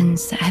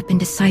visions that had been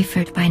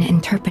deciphered by an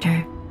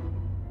interpreter,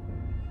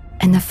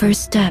 and the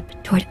first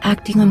step toward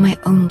acting on my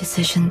own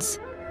decisions,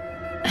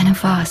 and a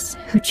Voss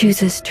who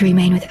chooses to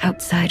remain with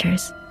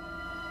outsiders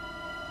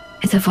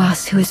is a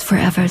Voss who is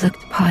forever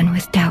looked upon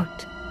with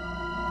doubt.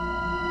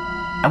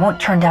 I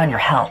won't turn down your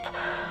help,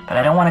 but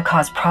I don't want to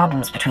cause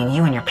problems between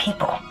you and your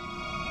people.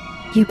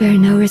 You bear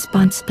no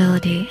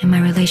responsibility in my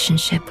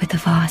relationship with the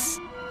Voss.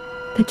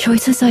 The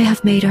choices I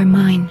have made are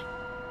mine,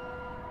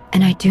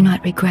 and I do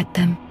not regret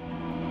them.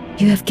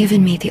 You have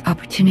given me the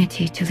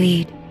opportunity to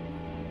lead,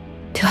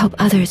 to help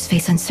others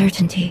face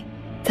uncertainty.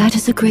 That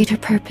is a greater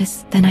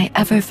purpose than I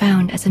ever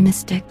found as a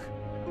mystic.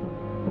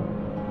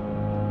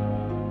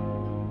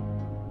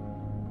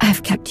 I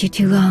have kept you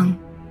too long.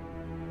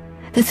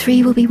 The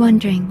three will be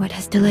wondering what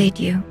has delayed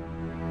you.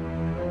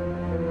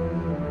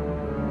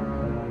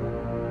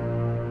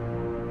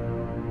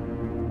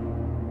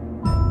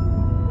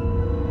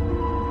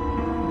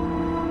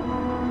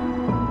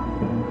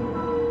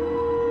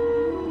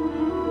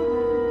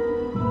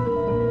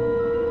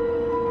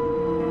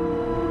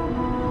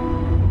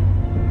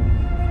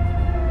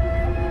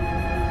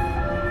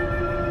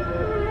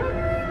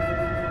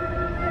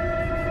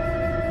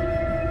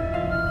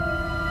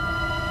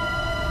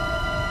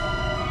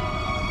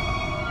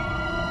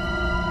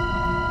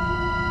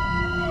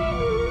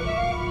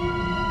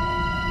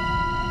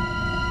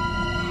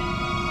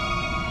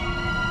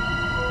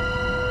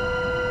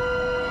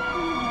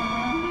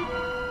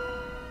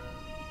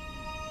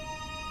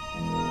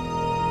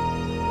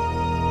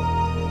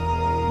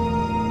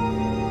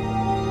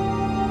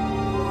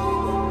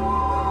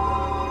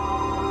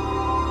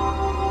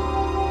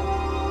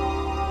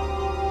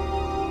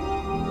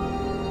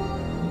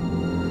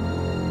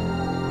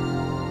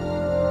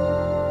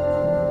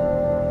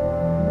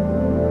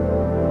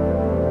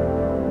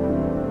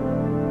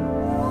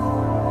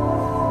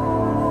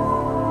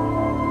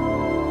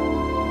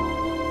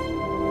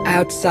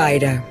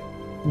 Outsider,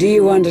 do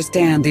you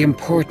understand the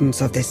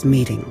importance of this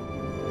meeting?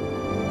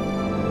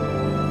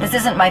 This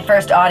isn't my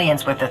first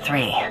audience with the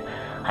three.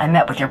 I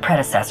met with your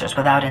predecessors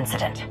without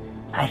incident.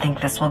 I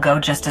think this will go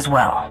just as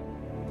well.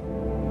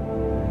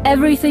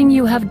 Everything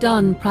you have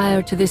done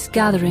prior to this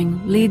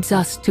gathering leads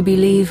us to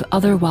believe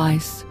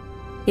otherwise.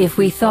 If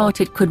we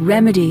thought it could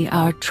remedy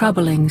our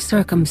troubling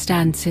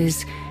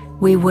circumstances,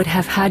 we would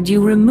have had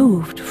you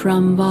removed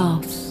from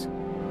Voss.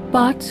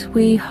 But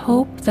we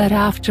hope that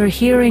after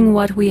hearing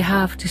what we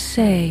have to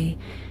say,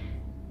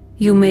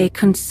 you may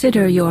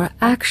consider your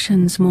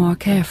actions more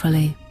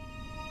carefully.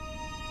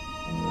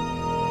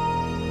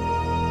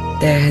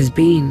 There has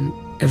been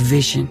a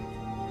vision.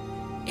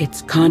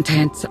 Its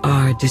contents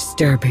are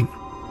disturbing.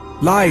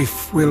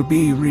 Life will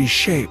be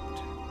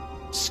reshaped.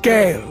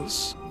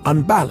 Scales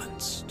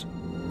unbalanced.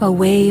 A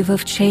wave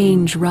of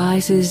change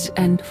rises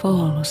and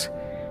falls,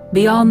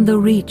 beyond the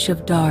reach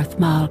of Darth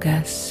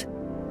Malgus.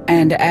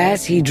 And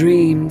as he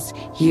dreams,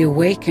 he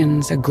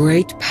awakens a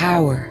great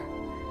power,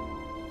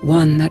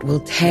 one that will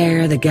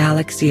tear the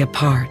galaxy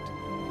apart.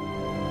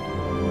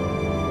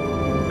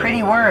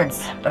 Pretty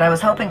words, but I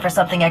was hoping for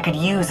something I could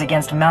use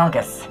against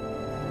Malgus.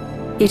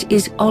 It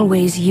is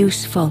always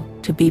useful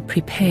to be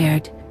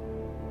prepared.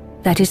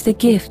 That is the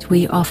gift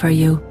we offer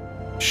you.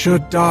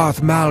 Should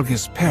Darth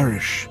Malgus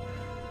perish,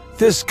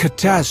 this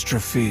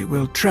catastrophe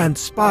will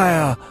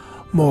transpire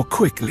more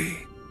quickly.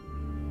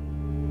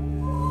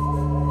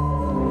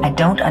 I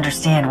don't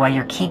understand why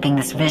you're keeping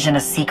this vision a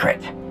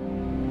secret.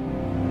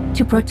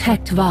 To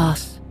protect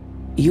Voss.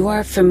 You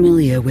are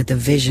familiar with the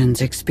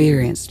visions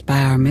experienced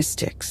by our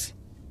mystics.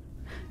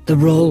 The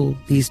role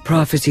these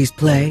prophecies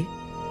play.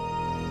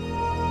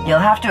 You'll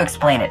have to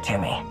explain it to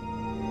me.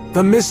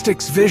 The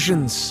mystics'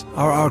 visions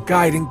are our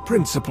guiding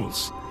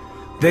principles.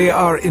 They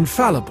are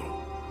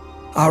infallible.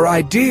 Our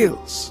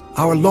ideals,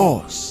 our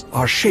laws,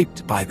 are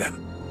shaped by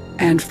them.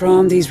 And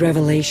from these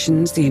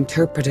revelations, the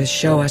interpreters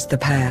show us the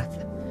path.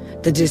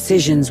 The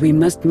decisions we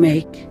must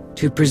make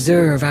to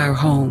preserve our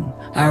home,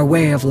 our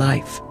way of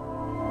life.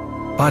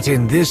 But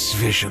in this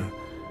vision,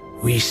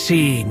 we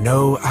see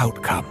no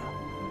outcome.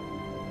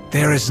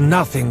 There is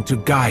nothing to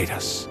guide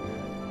us.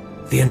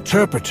 The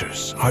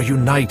interpreters are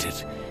united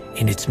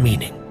in its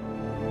meaning.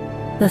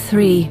 The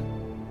three,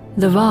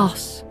 the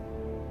Voss.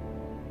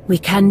 We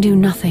can do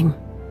nothing.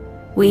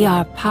 We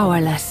are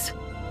powerless.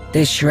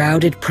 This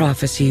shrouded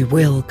prophecy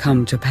will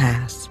come to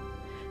pass.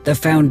 The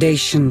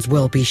foundations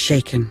will be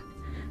shaken,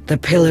 the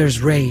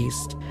pillars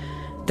raised.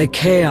 The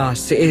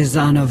chaos is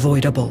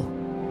unavoidable.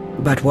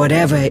 But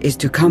whatever is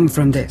to come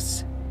from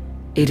this,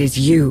 it is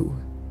you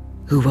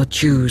who will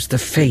choose the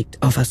fate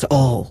of us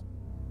all.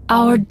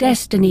 Our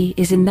destiny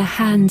is in the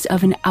hands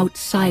of an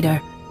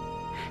outsider.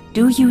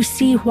 Do you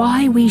see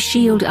why we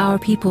shield our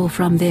people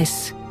from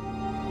this?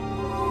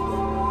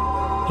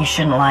 You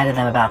shouldn't lie to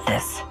them about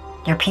this.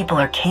 Your people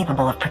are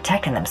capable of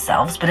protecting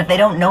themselves, but if they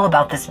don't know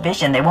about this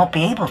vision, they won't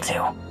be able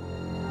to.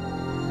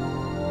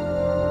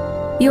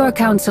 Your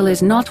counsel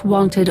is not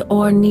wanted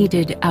or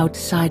needed,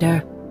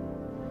 outsider.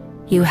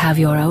 You have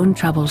your own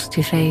troubles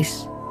to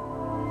face.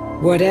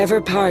 Whatever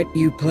part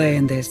you play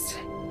in this,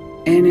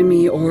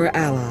 enemy or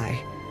ally,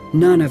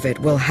 none of it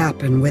will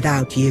happen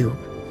without you.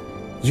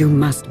 You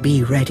must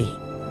be ready.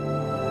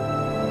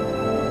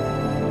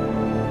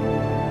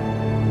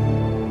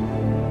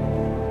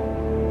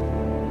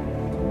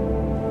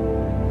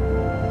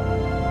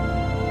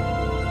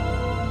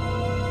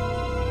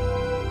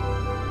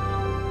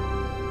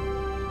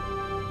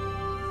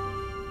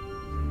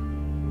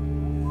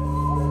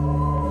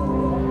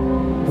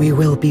 We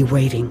will be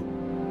waiting.